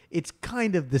it's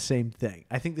kind of the same thing.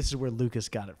 I think this is where Lucas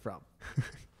got it from.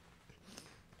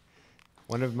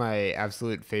 One of my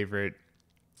absolute favorite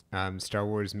Star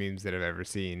Wars memes that I've ever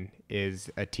seen is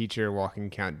a teacher walking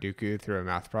Count Dooku through a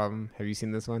math problem. Have you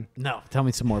seen this one? No, tell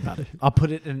me some more about it. I'll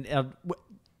put it in.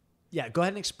 Yeah, go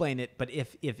ahead and explain it. But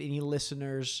if any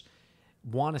listeners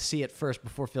want to see it first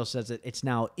before Phil says it, it's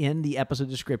now in the episode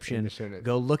description.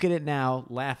 Go look at it now,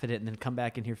 laugh at it, and then come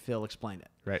back and hear Phil explain it.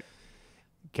 Right.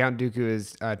 Count Dooku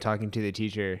is talking to the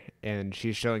teacher, and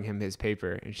she's showing him his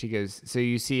paper. And she goes, so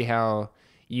you see how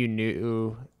you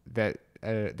knew that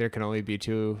there can only be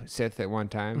 2 Sith at one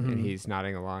time? Mm-hmm. And he's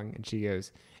nodding along. And she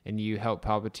goes, and you helped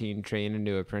Palpatine train a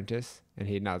new apprentice? And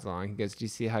he nods along. He goes, do you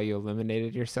see how you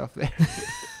eliminated yourself there?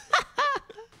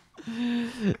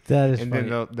 That is and funny.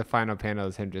 then the final panel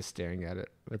is him just staring at it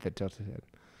with a tilted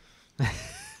head.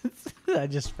 I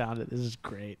just found it. This is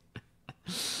great.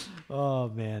 Oh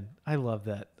man, I love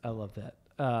that.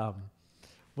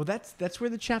 Well, that's where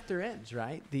the chapter ends,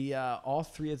 right? All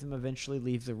 3 of them eventually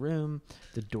leave the room.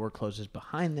 The door closes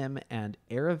behind them, and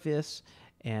Aravis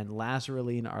and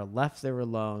Lazareline are left there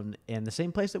alone in the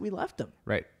same place that we left them.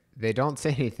 Right. They don't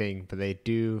say anything, but they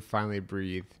do finally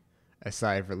breathe a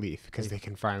sigh of relief because they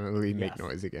can finally make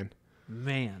noise again.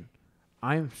 Man,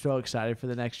 I'm so excited for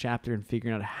the next chapter and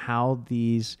figuring out how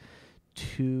these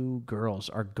 2 girls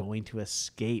are going to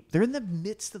escape. They're in the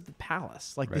midst of the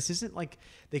palace. Like, This isn't like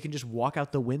they can just walk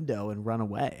out the window and run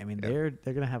away. I mean, they're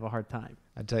going to have a hard time.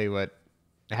 I'll tell you what,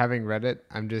 having read it,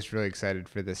 I'm just really excited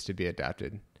for this to be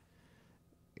adapted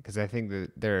because I think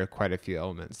that there are quite a few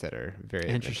elements that are very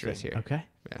interesting here. Okay.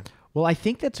 Yeah. Well, I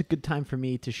think that's a good time for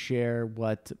me to share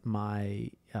what my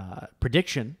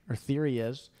prediction or theory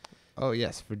is. Oh,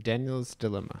 yes, for Daniel's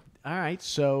Dilemma. All right.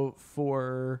 So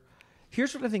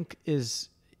here's what I think is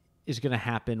going to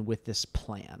happen with this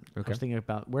plan. Okay. I was thinking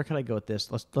about where could I go with this.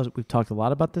 We've talked a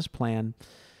lot about this plan.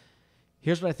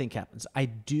 Here's what I think happens. I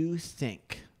do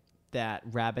think that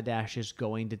Rabadash is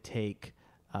going to take.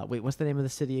 What's the name of the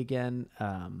city again?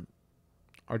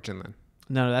 Archenland.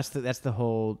 No, that's the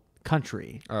whole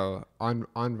country. Oh,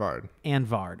 Onvard.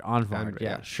 Onvard.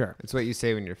 Yeah, sure. It's what you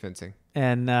say when you're fencing.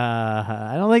 And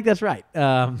I don't think that's right.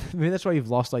 Maybe that's why you've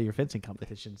lost all your fencing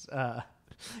competitions.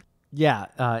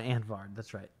 Anvard.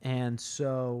 That's right. And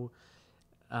so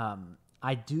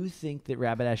I do think that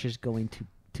Rabadash is going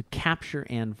to capture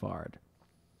Anvard.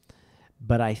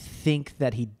 but I think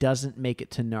that he doesn't make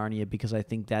it to Narnia because I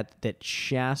think that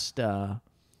Shasta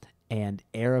and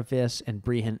Aravis and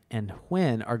Bree and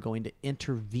Hwyn are going to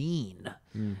intervene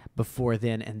before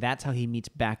then, and that's how he meets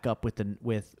back up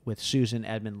with Susan,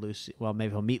 Edmund, Lucy. Well,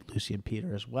 maybe he'll meet Lucy and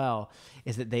Peter as well.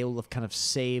 Is that they will have kind of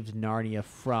saved Narnia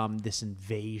from this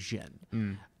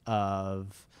invasion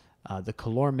of the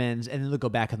Calormans, and then they'll go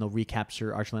back and they'll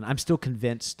recapture Archland. I'm still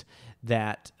convinced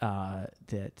that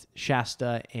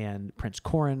Shasta and Prince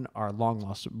Corrin are long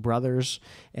lost brothers,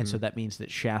 and so that means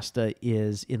that Shasta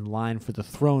is in line for the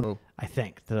throne. Oh. I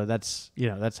think so. That's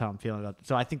how I'm feeling about it.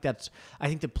 So I think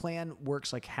the plan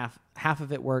works like half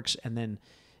of it works, and then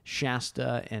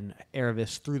Shasta and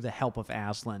Aravis, through the help of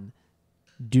Aslan,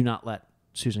 do not let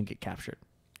Susan get captured.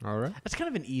 All right. That's kind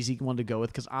of an easy one to go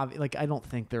with because I don't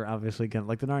think they're obviously gonna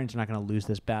the Narnians are not gonna lose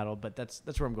this battle, but that's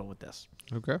where I'm going with this.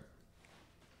 Okay.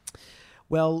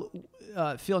 Well,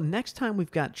 Phil, next time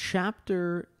we've got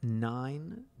Chapter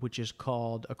 9, which is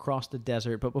called Across the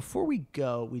Desert. But before we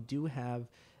go, we do have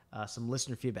some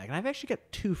listener feedback. And I've actually got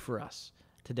 2 for us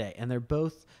today. And they're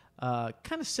both kind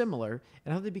of similar,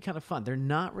 and I thought they'd be kind of fun. They're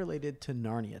not related to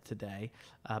Narnia today,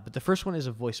 but the first one is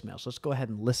a voicemail. So let's go ahead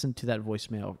and listen to that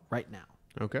voicemail right now.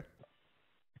 Okay.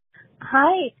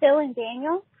 Hi, Phil and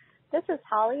Daniel. This is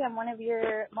Holly. I'm one of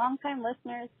your longtime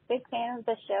listeners, big fan of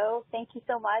the show. Thank you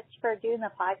so much for doing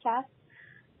the podcast.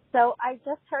 So I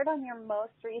just heard on your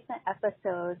most recent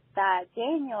episode that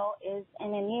Daniel is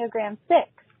an Enneagram 6.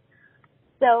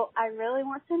 So I really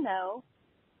want to know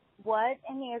what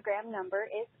Enneagram number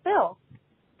is Phil.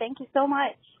 Thank you so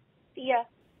much. See ya.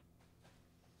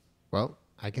 Well,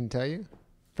 I can tell you.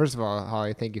 First of all,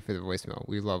 Holly, thank you for the voicemail.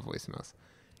 We love voicemails.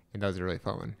 And that was a really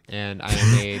fun one. And I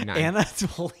am a 9. Anna's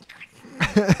holy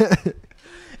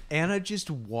Anna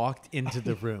just walked into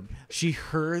the room. She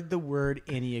heard the word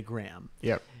Enneagram.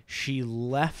 Yep. She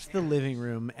left the living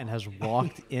room and has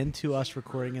walked into us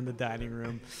recording in the dining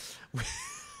room.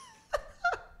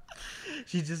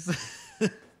 She's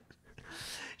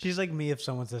like me if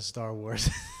someone says Star Wars.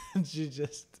 I'm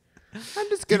just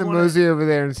going to mosey over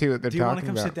there and see what they're talking about. Do you want to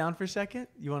come sit down for a second?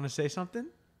 You want to say something?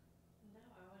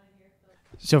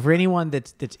 So for anyone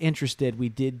that's interested, we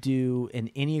did do an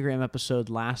Enneagram episode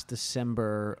last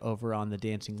December over on the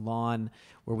Dancing Lawn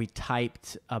where we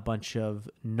typed a bunch of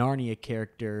Narnia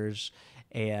characters,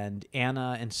 and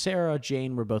Anna and Sarah,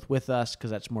 Jane were both with us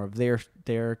because that's more of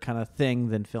their kind of thing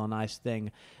than Phil and I's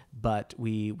thing. But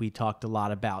we talked a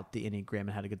lot about the Enneagram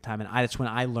and had a good time. And that's when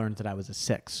I learned that I was a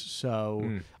 6.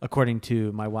 So according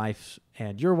to my wife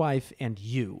and your wife and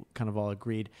you, kind of all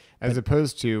agreed. As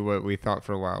opposed to what we thought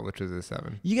for a while, which was a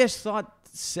 7. You guys thought,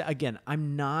 again,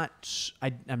 I'm not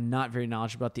very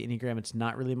knowledgeable about the Enneagram. It's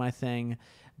not really my thing.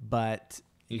 But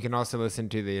you can also listen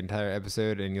to the entire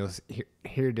episode and you'll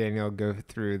hear Daniel go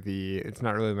through it's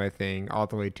not really my thing, all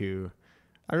the way to...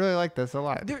 I really like this a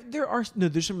lot.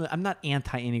 There's some. I'm not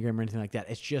anti-Enneagram or anything like that.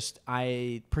 It's just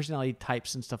personality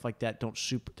types and stuff like that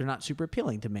they're not super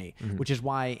appealing to me, which is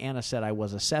why Anna said I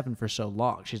was a 7 for so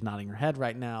long. She's nodding her head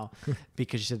right now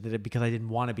because she said that because I didn't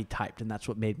want to be typed, and that's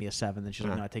what made me a 7. Then she's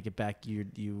like, no, I take it back.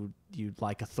 You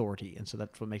like authority, and so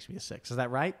that's what makes me a 6. Is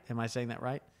that right? Am I saying that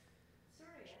right? Sort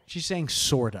of. She's saying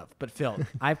sort of. But Phil,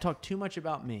 I've talked too much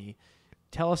about me.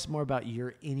 Tell us more about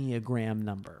your Enneagram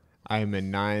number. I'm a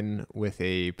 9 with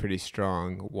a pretty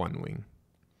strong 1 wing.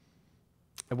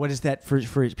 What is that for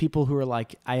people who are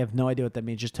like, I have no idea what that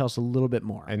means? Just tell us a little bit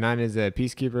more. A 9 is a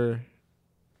peacekeeper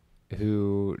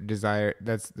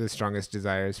that's the strongest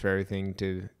desires for everything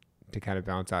to kind of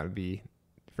balance out and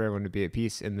for everyone to be at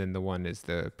peace. And then the 1 is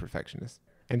the perfectionist.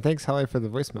 And thanks, Holly, for the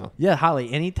voicemail. Yeah, Holly,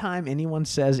 anytime anyone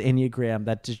says Enneagram,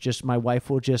 that is just, my wife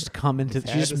will just come into,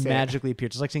 she just magically appears.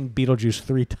 It's like saying Beetlejuice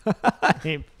 3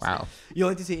 times. Wow. You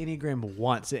only have to say Enneagram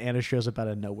once, and Anna shows up out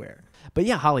of nowhere. But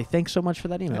yeah, Holly, thanks so much for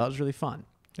that email. That was really fun.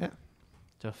 Yeah.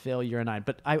 So, Phil, you're a 9.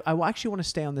 But I actually want to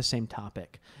stay on the same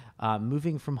topic.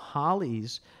 Moving from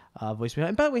Holly's voicemail.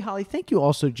 And by the way, Holly, thank you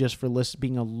also just for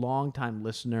being a long-time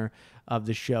listener of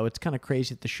the show. It's kind of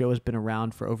crazy that the show has been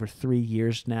around for over 3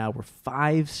 years now. We're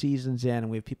 5 seasons in, and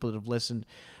we have people that have listened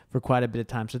for quite a bit of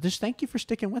time. So just thank you for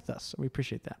sticking with us. We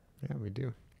appreciate that. Yeah, we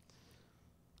do.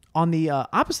 On the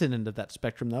opposite end of that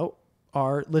spectrum, though,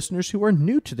 are listeners who are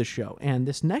new to the show. And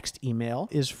this next email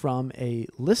is from a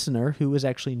listener who is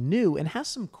actually new and has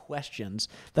some questions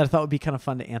that I thought would be kind of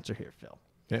fun to answer here, Phil.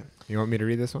 Yeah. You want me to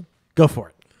read this one? Go for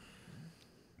it.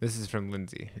 This is from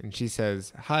Lindsay, and she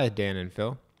says, "Hi, Dan and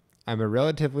Phil. I'm a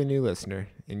relatively new listener,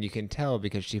 and you can tell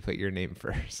because she put your name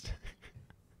first."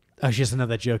 Oh, she doesn't know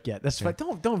that joke yet. That's fine.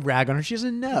 Don't rag on her. She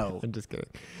doesn't know. I'm just kidding.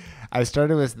 I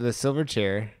started with the silver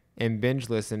chair and binge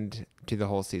listened to the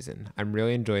whole season. I'm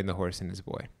really enjoying The Horse and His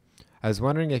Boy. I was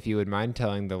wondering if you would mind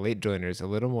telling the late joiners a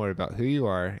little more about who you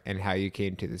are and how you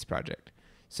came to this project.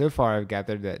 So far, I've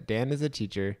gathered that Dan is a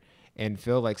teacher and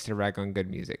Phil likes to rag on good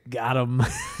music. Got him.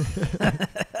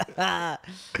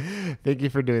 Thank you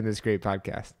for doing this great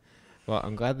podcast. Well,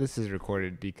 I'm glad this is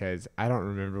recorded because I don't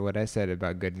remember what I said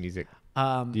about good music.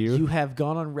 Do you? You have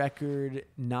gone on record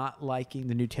not liking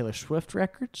the new Taylor Swift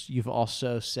records. You've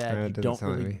also said you don't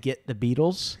really get the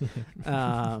Beatles.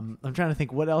 I'm trying to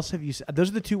think, what else have you said? Those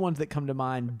are the two ones that come to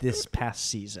mind this past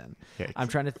season. Yikes. I'm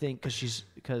trying to think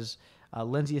because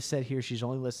Lindsay has said here she's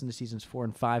only listened to seasons 4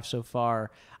 and 5 so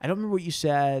far. I don't remember what you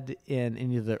said in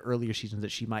any of the earlier seasons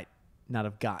that she might not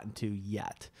have gotten to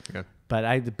yet. Okay.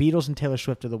 But the Beatles and Taylor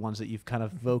Swift are the ones that you've kind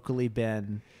of vocally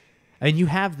been. I mean, you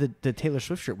have the Taylor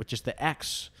Swift shirt with just the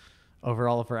X over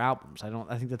all of her albums.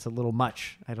 I think that's a little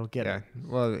much. I don't get it.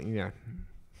 Well, yeah.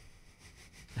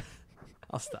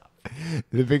 I'll stop.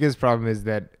 The biggest problem is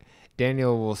that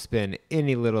Daniel will spin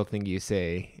any little thing you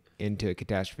say into a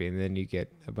catastrophe, and then you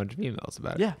get a bunch of emails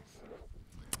about it. Yeah.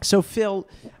 So, Phil,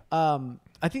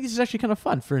 I think this is actually kind of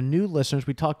fun for new listeners.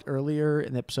 We talked earlier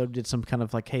in the episode, did some kind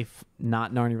of like, hey,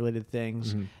 not Narnia related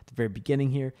things at the very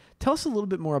beginning here. Tell us a little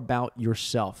bit more about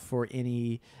yourself for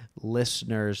any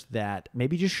listeners that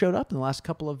maybe just showed up in the last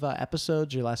couple of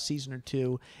episodes or last season or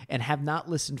two and have not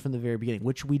listened from the very beginning,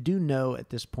 which we do know at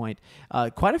this point.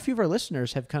 Quite a few of our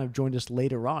listeners have kind of joined us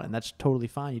later on, and that's totally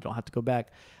fine. You don't have to go back.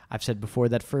 I've said before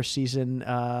that first season,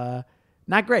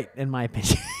 not great, in my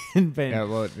opinion. Yeah,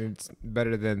 well, it's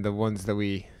better than the ones that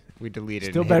we deleted.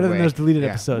 Still better than those deleted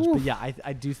episodes. But yeah,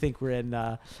 I do think we're in,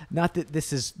 not that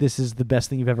this is the best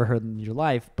thing you've ever heard in your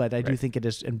life, but I do think it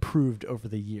has improved over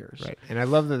the years. Right. And I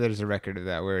love that there's a record of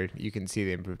that where you can see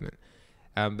the improvement.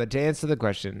 But to answer the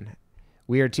question,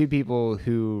 we are two people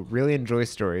who really enjoy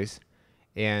stories,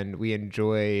 and we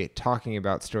enjoy talking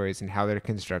about stories and how they're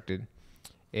constructed.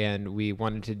 And we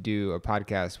wanted to do a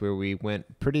podcast where we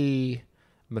went pretty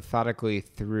methodically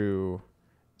through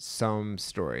some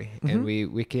story. And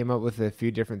we came up with a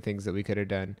few different things that we could have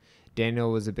done.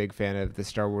 Daniel was a big fan of the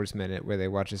Star Wars Minute, where they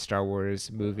watch a Star Wars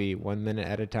movie 1 minute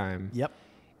at a time. Yep.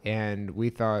 And we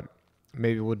thought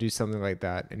maybe we'll do something like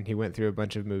that. And he went through a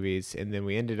bunch of movies, and then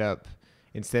we ended up,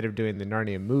 instead of doing the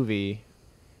Narnia movie,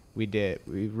 we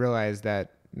realized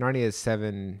that Narnia is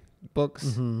 7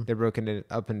 books. They're broken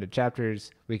up into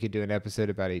chapters. We could do an episode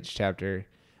about each chapter.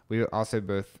 We also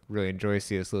both really enjoy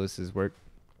C.S. Lewis's work.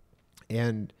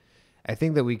 And I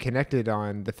think that we connected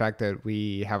on the fact that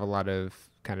we have a lot of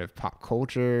kind of pop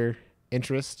culture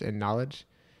interest and knowledge.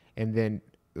 And then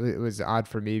it was odd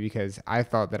for me because I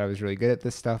thought that I was really good at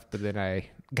this stuff, but then I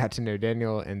got to know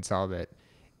Daniel and saw that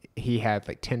he had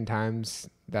like 10 times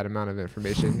that amount of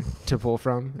information to pull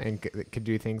from, and could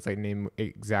do things like name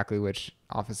exactly which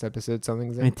Office episode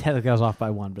something's in. I mean, technically I was off by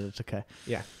 1, but it's okay.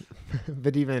 Yeah.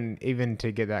 But even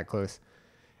to get that close.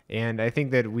 And I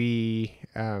think that we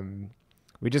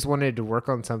just wanted to work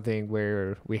on something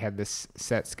where we had this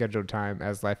set scheduled time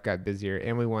as life got busier,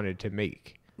 and we wanted to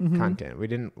make content. We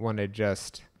didn't want to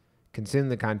just consume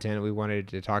the content. We wanted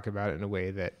to talk about it in a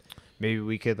way that maybe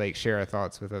we could like share our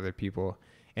thoughts with other people.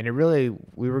 And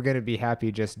we were going to be happy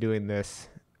just doing this,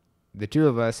 the two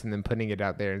of us, and then putting it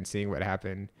out there and seeing what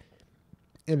happened.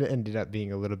 And it ended up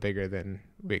being a little bigger than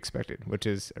we expected, which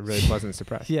is a really pleasant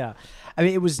surprise. Yeah. I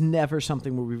mean, it was never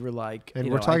something where we were like... And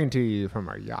we're talking to you from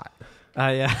our yacht.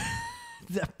 Yeah.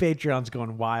 Patreon's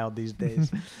going wild these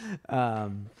days.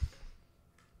 Yeah,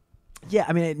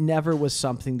 I mean, it never was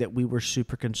something that we were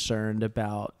super concerned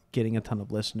about getting a ton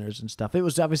of listeners and stuff. It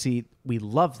was obviously, we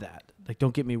love that. Like,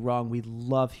 don't get me wrong, we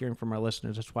love hearing from our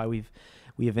listeners. That's why we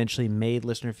eventually made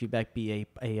listener feedback be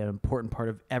an important part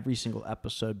of every single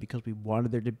episode, because we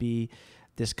wanted there to be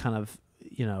this kind of,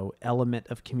 element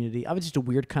of community. Obviously, it's a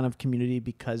weird kind of community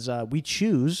because we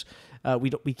choose.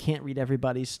 We can't read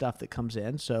everybody's stuff that comes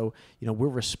in, so we're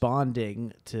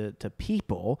responding to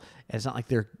people. And it's not like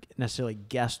they're necessarily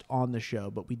guests on the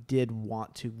show, but we did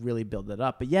want to really build that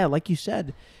up. But yeah, like you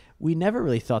said, we never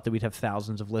really thought that we'd have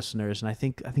thousands of listeners, and I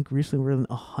think recently we're in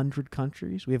 100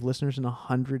 countries. We have listeners in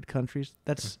 100 countries.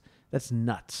 That's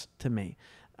nuts to me.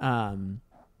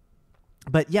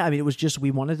 But yeah, I mean, it was just,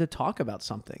 we wanted to talk about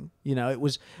something. It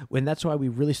was when, that's why we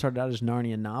really started out as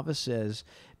Narnia novices,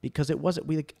 because it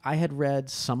wasn't, I had read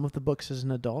some of the books as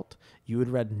an adult. You had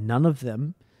read none of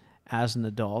them as an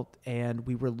adult, and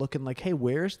we were looking like, hey,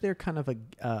 where's there kind of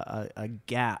a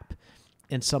gap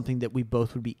in something that we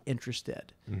both would be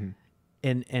interested.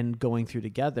 and going through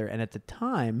together. And at the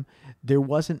time, there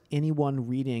wasn't anyone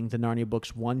reading the Narnia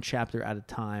books one chapter at a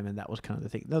time, and that was kind of the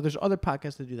thing. No, there's other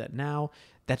podcasts that do that now.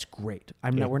 That's great.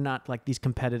 We're not like these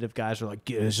competitive guys who are like,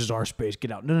 yeah, this is our space,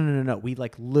 get out. No. We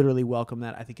like literally welcome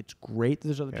that. I think it's great that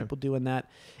there's other people doing that.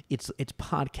 It's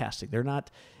podcasting. They're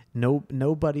not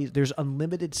nobody. There's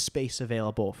unlimited space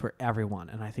available for everyone,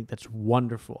 and I think that's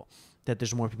wonderful that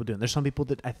there's more people doing. There's some people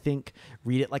that I think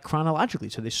read it like chronologically.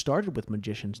 So they started with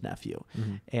Magician's Nephew.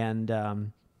 And,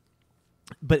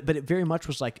 but it very much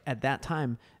was like at that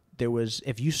time there was,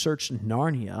 if you searched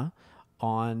Narnia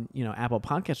on, Apple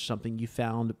Podcasts or something, you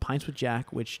found Pints with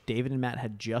Jack, which David and Matt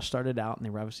had just started out, and they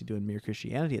were obviously doing Mere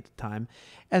Christianity at the time.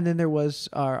 And then there was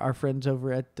our friends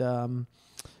over at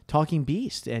Talking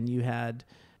Beast, and you had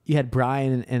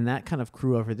Brian and that kind of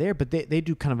crew over there, but they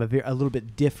do kind of a little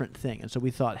bit different thing. And so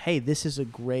we thought, hey, this is a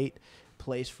great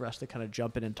place for us to kind of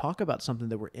jump in and talk about something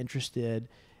that we're interested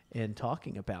in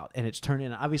talking about. And it's turned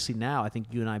in, obviously now, I think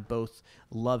you and I both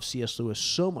love C.S. Lewis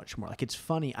so much more. Like, it's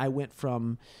funny, I went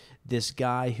from this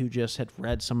guy who just had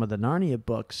read some of the Narnia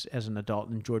books as an adult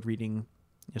and enjoyed reading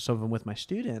some of them with my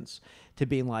students, to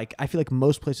being like, I feel like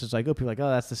most places I go, people are like, oh,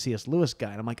 that's the C.S. Lewis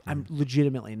guy. And I'm like, I'm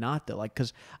legitimately not, though. Like,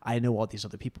 because I know all these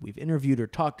other people we've interviewed or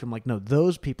talked to. I'm like, no,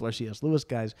 those people are C.S. Lewis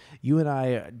guys. You and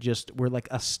I we're like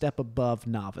a step above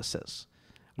novices.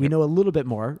 We know a little bit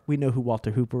more. We know who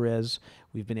Walter Hooper is.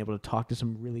 We've been able to talk to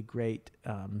some really great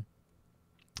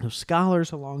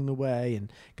scholars along the way,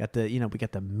 and we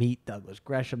got to meet Douglas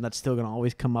Gresham. That's still going to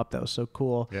always come up. That was so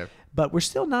cool. Yeah. But we're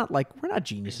still not we're not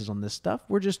geniuses on this stuff.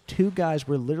 We're just two guys.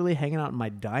 We're literally hanging out in my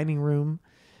dining room,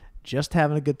 just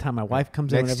having a good time. My wife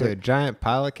comes in next to a giant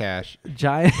pile of cash.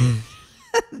 Giant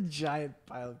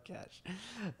pile of cash.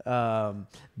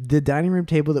 The dining room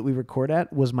table that we record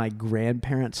at was my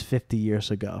grandparents' 50 years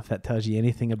ago. If that tells you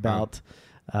anything about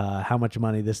how much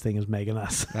money this thing is making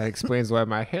us. That explains why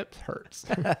my hip hurts.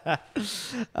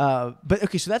 But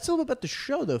okay, so that's a little bit about the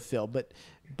show, though, Phil.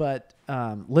 But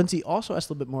Lindsay also asked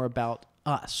a little bit more about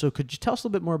us. So could you tell us a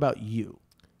little bit more about you?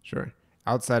 Sure.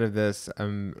 Outside of this,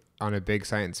 I'm on a big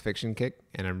science fiction kick,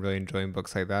 and I'm really enjoying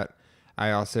books like that.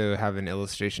 I also have an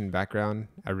illustration background.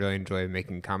 I really enjoy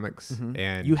making comics.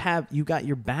 And you got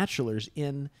your bachelor's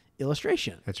in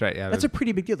illustration. That's right. Yeah, that's a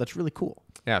pretty big deal. That's really cool.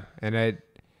 Yeah, and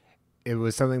it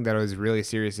was something that I was really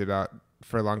serious about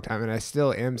for a long time, and I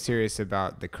still am serious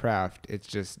about the craft. It's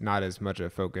just not as much a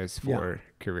focus for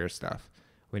career stuff.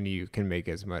 When you can make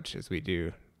as much as we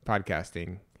do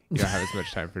podcasting, you don't have as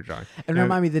much time for drawing. And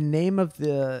remind me, the name of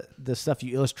the stuff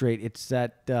you illustrate, it's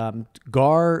that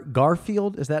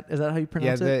Garfield? Is that how you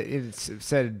pronounce it? Yeah, it's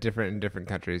said different in different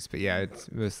countries, but yeah, it's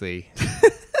mostly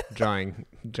drawing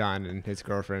John and his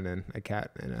girlfriend and a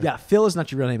cat. Yeah, Phil is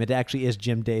not your real name. It actually is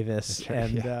Jim Davis. Right,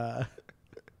 and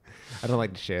I don't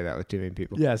like to share that with too many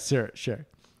people. Yeah, sure.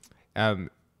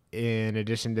 In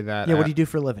addition to that, what do you do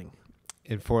for a living?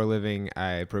 For a living,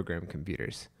 I program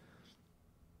computers.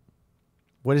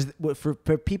 For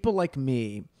people like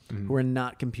me who are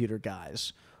not computer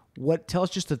guys? Tell us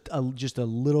just a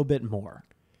little bit more.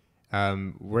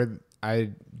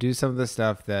 I do some of the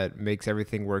stuff that makes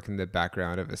everything work in the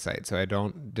background of a site. So I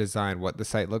don't design what the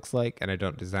site looks like, and I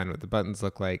don't design what the buttons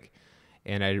look like,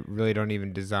 and I really don't even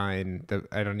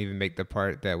I don't even make the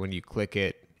part that when you click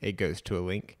it, it goes to a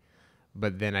link.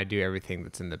 But then I do everything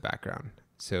that's in the background.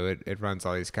 So it runs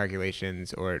all these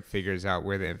calculations, or it figures out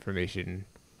where the information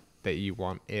that you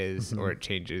want is, or it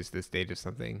changes the state of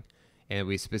something. And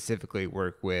we specifically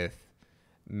work with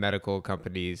medical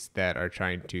companies that are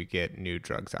trying to get new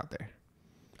drugs out there.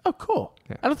 Oh, cool.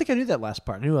 Yeah. I don't think I knew that last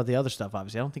part. I knew all the other stuff,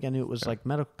 obviously. I don't think I knew it was like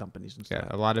medical companies and stuff.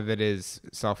 Yeah, a lot of it is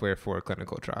software for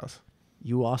clinical trials.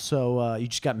 You also, you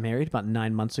just got married about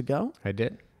 9 months ago. I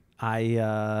did.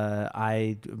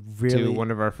 I really... To one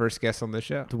of our first guests on the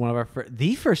show. To one of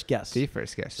the first guest. The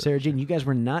first guest. Sarah Jane, you guys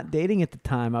were not dating at the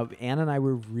time. Anna and I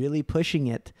were really pushing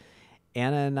it.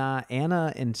 Anna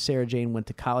and Sarah Jane went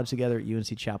to college together at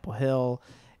UNC Chapel Hill,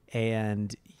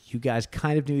 and you guys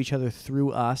kind of knew each other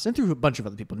through us and through a bunch of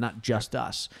other people, not just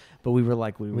us. But we were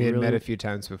like, we had met a few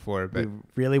times before, but we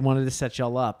really wanted to set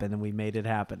y'all up, and then we made it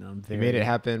happen. We made it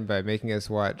happen by making us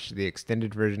watch the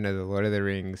extended version of The Lord of the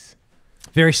Rings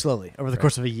very slowly over the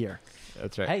course of a year.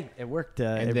 That's right. Hey, it worked.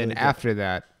 And then really after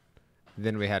that,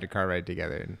 then we had a car ride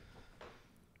together. And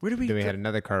where did we? Then we had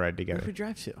another car ride together. Where did we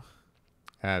drive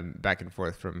to? Back and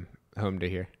forth from home to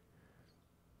here.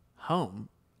 Home?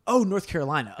 Oh, North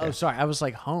Carolina. Yeah. Oh, sorry. I was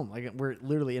like home. Like we're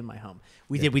literally in my home.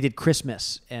 We did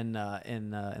Christmas in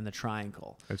the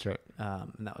Triangle. That's right.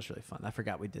 And that was really fun. I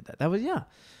forgot we did that. That was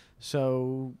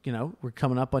So we're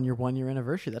coming up on your 1 year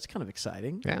anniversary. That's kind of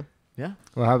exciting. Yeah. Yeah.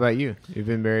 Well, how about you? You've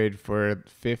been married for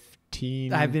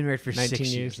 15. I've been married for 19 6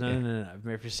 years. years. No. I've been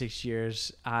married for 6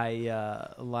 years.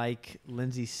 Like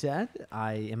Lindsay said,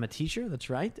 I am a teacher. That's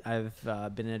right. I've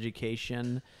been in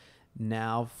education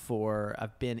now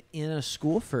I've been in a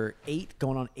school for 8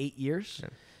 years. Yeah.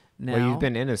 Now. Well, you've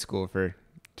been in a school for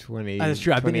 20. That's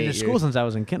true. I've been in a school years. since I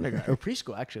was in kindergarten or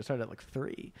preschool. Actually, I started at like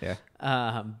 3. Yeah.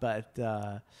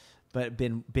 But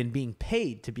been being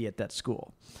paid to be at that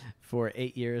school for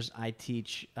 8 years. I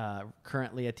teach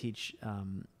currently. I teach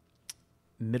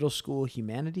middle school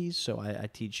humanities. So I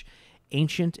teach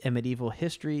ancient and medieval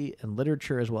history and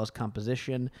literature as well as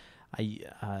composition. I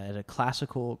at a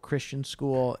classical Christian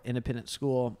school, independent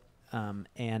school,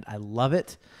 and I love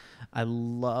it. I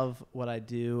love what I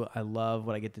do. I love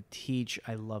what I get to teach.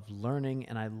 I love learning,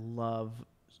 and I love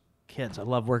kids. I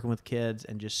love working with kids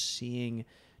and just seeing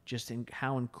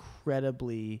how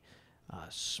incredibly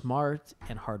smart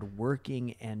and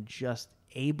hardworking and just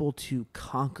able to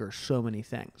conquer so many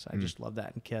things. I just love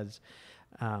that in kids.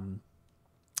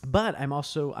 But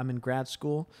I'm in grad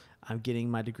school. I'm getting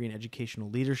my degree in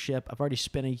educational leadership. I've already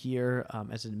spent a year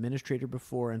as an administrator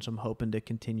before, and so I'm hoping to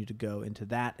continue to go into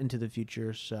that into the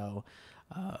future. So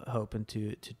hoping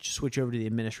to switch over to the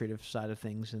administrative side of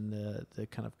things in the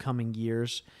kind of coming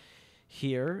years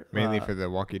here. Mainly for the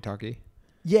walkie-talkie?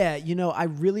 Yeah, I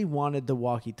really wanted the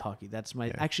walkie-talkie. That's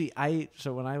my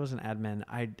so when I was an admin,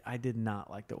 I did not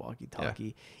like the walkie-talkie.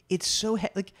 Yeah. It's so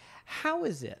how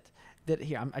is it that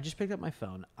here I just picked up my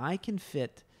phone. I can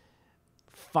fit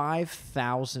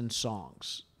 5,000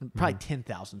 songs, probably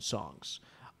 10,000 songs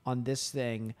on this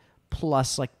thing,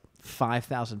 plus like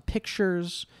 5,000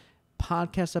 pictures,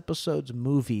 podcast episodes,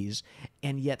 movies,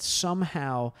 and yet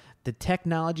somehow the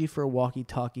technology for a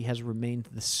walkie-talkie has remained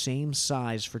the same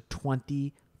size for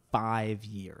 25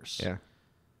 years. Yeah.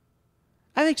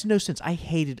 That makes no sense. I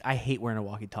hate wearing a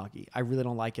walkie-talkie. I really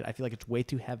don't like it. I feel like it's way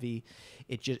too heavy.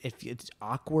 It's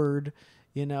awkward.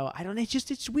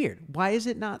 It's weird. Why is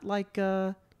it not like,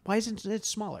 why isn't it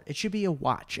smaller? It should be a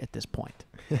watch at this point.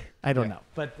 I don't know.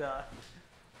 But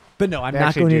no, I'm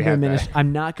not going into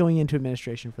I'm not going into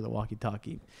administration for the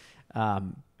walkie-talkie.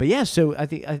 But yeah, so I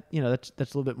think that's a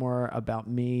little bit more about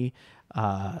me.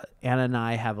 Anna and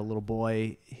I have a little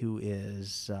boy who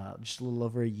is just a little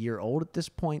over a year old at this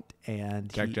point, and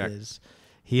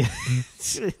he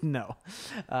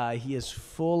is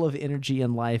full of energy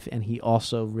and life, and he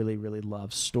also really, really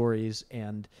loves stories.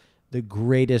 And the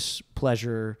greatest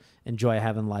pleasure and joy I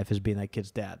have in life is being that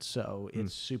kid's dad. So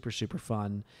it's super, super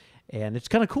fun. And it's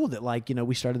kind of cool that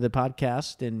we started the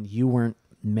podcast and you weren't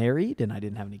married and I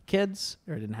didn't have any kids,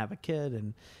 or I didn't have a kid,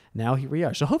 and now here we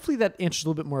are. So hopefully that answers a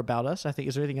little bit more about us. I think,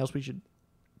 is there anything else we should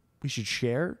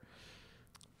share?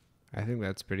 I think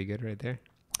that's pretty good right there.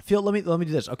 Phil, let me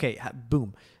do this. Okay,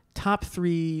 boom. Top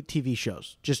 3 TV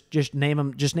shows. Just name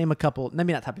them. Just name a couple.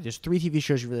 Maybe not top 3. Just 3 TV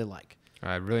shows you really like.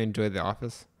 I really enjoyed The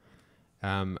Office.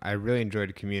 I really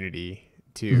enjoyed Community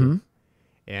too. Mm-hmm.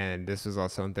 And this was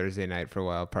also on Thursday night for a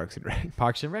while, Parks and Rec.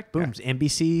 Parks and Rec, booms. Yeah.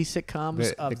 NBC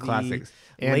sitcoms of the classics.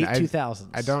 Late 2000s.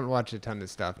 I don't watch a ton of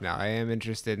stuff now. I am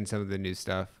interested in some of the new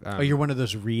stuff. You're one of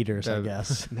those readers, I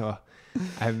guess. No,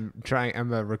 I'm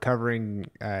a recovering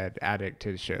addict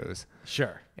to shows.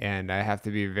 Sure. And I have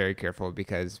to be very careful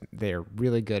because they are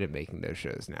really good at making those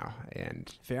shows now. And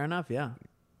fair enough, yeah.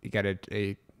 You got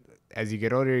to, as you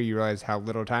get older, you realize how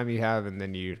little time you have, and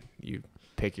then you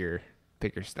pick your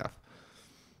stuff.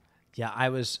 Yeah, I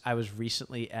was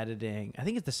recently editing, I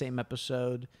think it's the same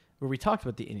episode where we talked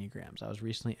about the Enneagrams. I was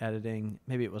recently editing,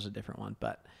 maybe it was a different one,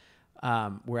 but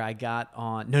where I got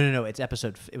on, no, it was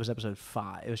episode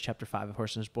 5. It was chapter 5 of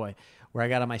Horse and His Boy, where I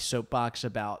got on my soapbox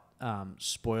about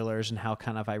spoilers and how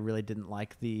kind of I really didn't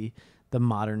like the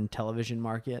modern television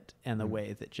market and the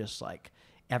way that just like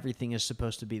everything is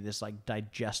supposed to be this like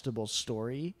digestible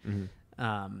story. Mm-hmm.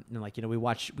 And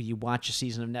you watch a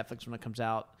season of Netflix when it comes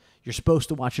out. You're supposed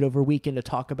to watch it over a weekend to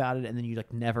talk about it, and then you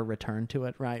like never return to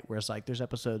it, right? Whereas like there's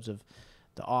episodes of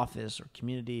The Office or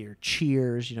Community or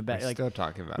Cheers, we're still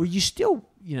talking about where you still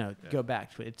go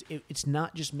back to it. It's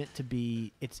not just meant to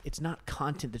be. It's not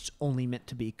content that's only meant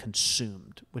to be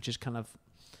consumed, which is kind of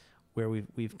where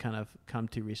we've kind of come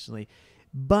to recently.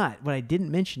 But what I didn't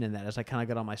mention in that is I kind of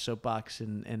got on my soapbox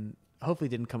and hopefully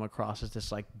didn't come across as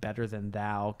this like better than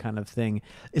thou kind of thing,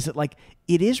 is that like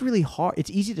it is really hard. It's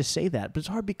easy to say that, but it's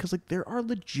hard because like there are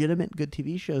legitimate good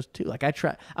TV shows too. Like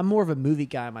I'm more of a movie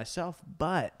guy myself,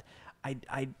 but I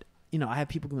have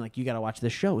people going like, you got to watch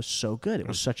this show. It's so good. It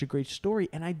was such a great story.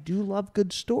 And I do love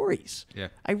good stories. Yeah,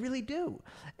 I really do.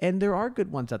 And there are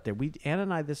good ones out there. Anna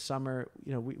and I this summer,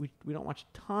 we don't watch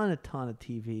a ton of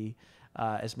TV.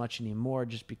 as much anymore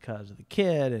just because of the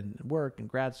kid and work and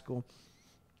grad school.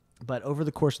 But over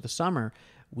the course of the summer,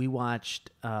 we watched,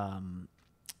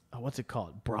 what's it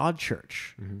called?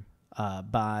 Broadchurch.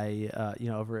 By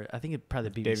over, I think it probably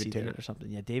the BBC David did it Tennant. or something.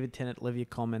 Yeah, David Tennant, Olivia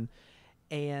Colman.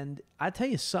 And I tell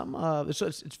you, so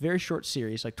it's very short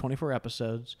series, like 24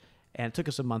 episodes, and it took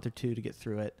us a month or two to get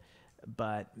through it.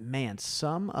 But man,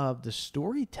 some of the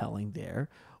storytelling there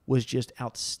was just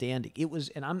outstanding. It was,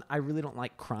 and I really don't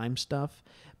like crime stuff,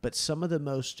 but some of the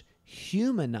most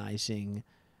humanizing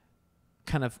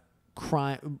kind of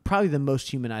crime, probably the most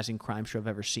humanizing crime show I've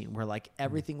ever seen, where like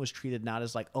everything was treated not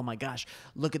as like, oh my gosh,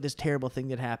 look at this terrible thing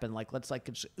that happened, like let's like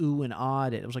it's ooh and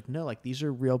ahd. It was like, no, like these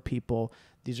are real people,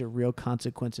 these are real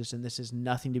consequences, and this is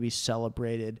nothing to be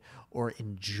celebrated or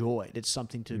enjoyed. It's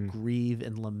something to grieve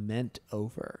and lament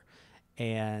over.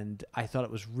 And I thought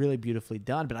it was really beautifully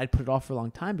done, but I'd put it off for a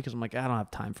long time because I'm like, I don't have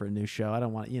time for a new show. I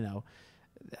don't want,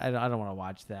 I don't want to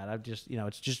watch that. I've just,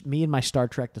 it's just me and my Star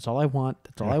Trek. That's all I want.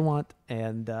 That's all I want.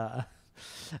 And,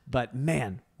 but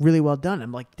man, really well done.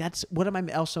 I'm like, what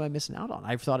else am I missing out on?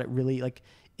 I thought it really, like,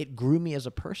 it grew me as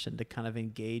a person to kind of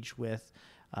engage with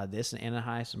this. And Anna and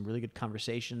I had some really good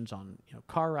conversations on,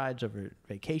 car rides over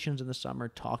vacations in the summer,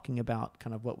 talking about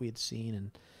kind of what we had seen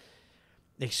and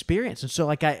experience. And so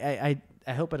like,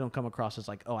 I hope I don't come across as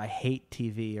like, oh, I hate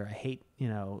TV or I hate,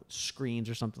 screens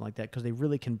or something like that, because they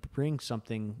really can bring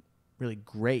something really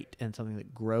great and something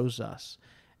that grows us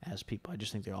as people. I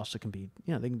just think they also can be,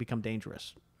 they can become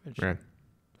dangerous. Right.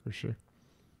 For sure.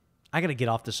 I got to get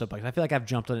off the soapbox. I feel like I've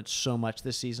jumped on it so much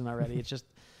this season already. It's just,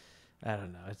 I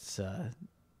don't know. It's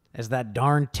that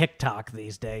darn TikTok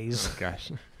these days. Oh,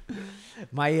 gosh.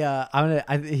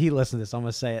 He listened to this. I'm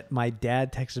going to say it. My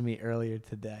dad texted me earlier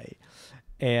today,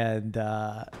 and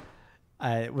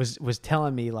I was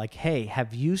telling me like, hey,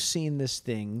 have you seen this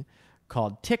thing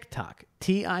called TikTok?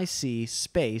 TIC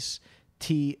space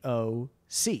TOC.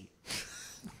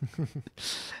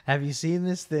 Have you seen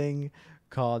this thing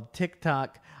called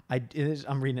TikTok?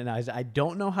 I'm reading it now. I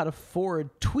don't know how to forward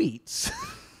tweets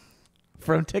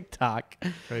from TikTok,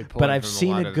 but I've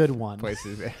seen a good one.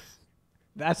 Places.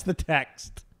 That's the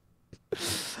text.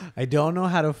 I don't know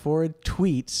how to forward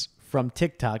tweets from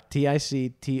TikTok,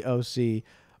 TICTOC,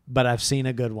 but I've seen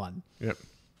a good one. Yep.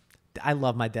 I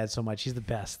love my dad so much. He's the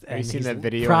best. Have you seen that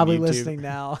video probably on YouTube? Listening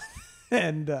now.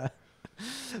 And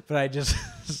but I just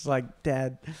it's like,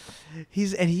 Dad,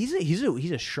 he's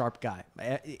a sharp guy.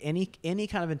 Any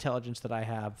kind of intelligence that I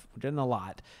have, which isn't a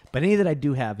lot, but any that I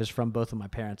do have is from both of my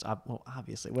parents. Well,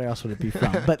 obviously, where else would it be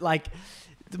from? But like,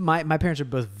 my parents are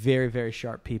both very, very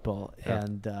sharp people,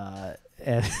 and but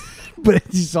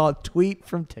you saw a tweet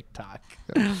from TikTok.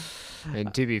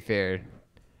 And to be fair,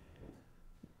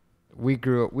 we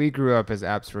grew up as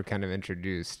apps were kind of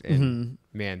introduced, and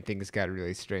man, things got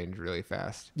really strange really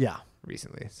fast. Yeah.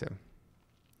 Recently, so.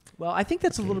 Well, I think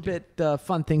that's a little bit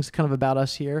fun things kind of about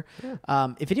us here. Yeah.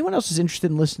 If anyone else is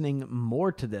interested in listening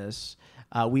more to this,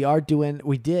 we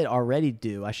did already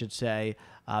do, I should say,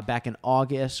 back in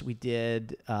August, we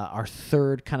did our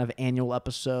third kind of annual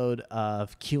episode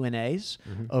of Q&As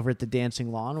over at the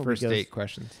Dancing Lawn. First 8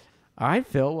 questions. All right,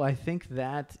 Phil. Well, I think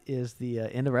that is the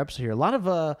end of our episode here. A lot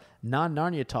of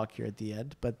non-Narnia talk here at the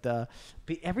end, but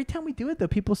every time we do it, though,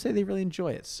 people say they really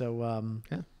enjoy it. So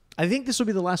yeah. I think this will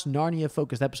be the last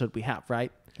Narnia-focused episode we have, right?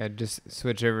 Yeah, just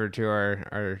switch over to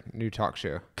our new talk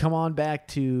show. Come on back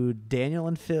to Daniel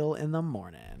and Phil in the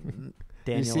morning.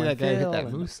 Daniel you see and that guy Phil hit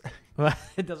that moose? Well,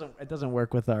 it doesn't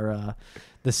work with our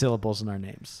the syllables in our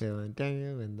names. Phil and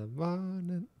Daniel in the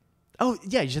morning. Oh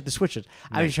yeah, you just have to switch it.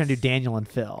 Nice. I was trying to do Daniel and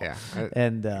Phil. Yeah,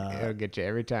 and it'll get you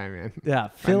every time, man. Yeah,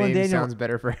 Phil and Daniel sounds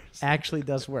better first. Actually,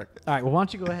 does work. All right, well, why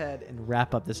don't you go ahead and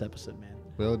wrap up this episode, man?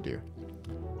 Will do.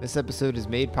 This episode is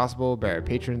made possible by our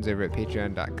patrons over at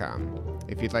patreon.com.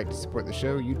 If you'd like to support the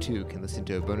show, you too can listen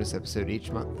to a bonus episode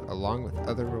each month, along with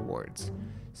other rewards.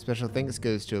 Special thanks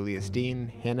goes to Elias Dean,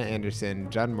 Hannah Anderson,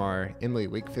 John Marr, Emily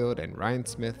Wakefield, and Ryan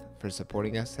Smith for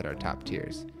supporting us at our top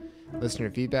tiers.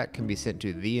 Listener feedback can be sent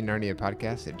to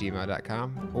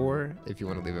thenarniapodcast@gmail.com, or if you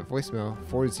want to leave a voicemail,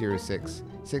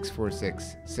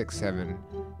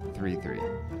 406-646-6733.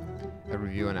 A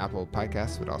review on Apple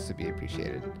Podcasts would also be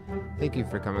appreciated. Thank you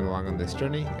for coming along on this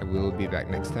journey, and we will be back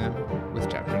next time with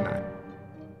Chapter 9.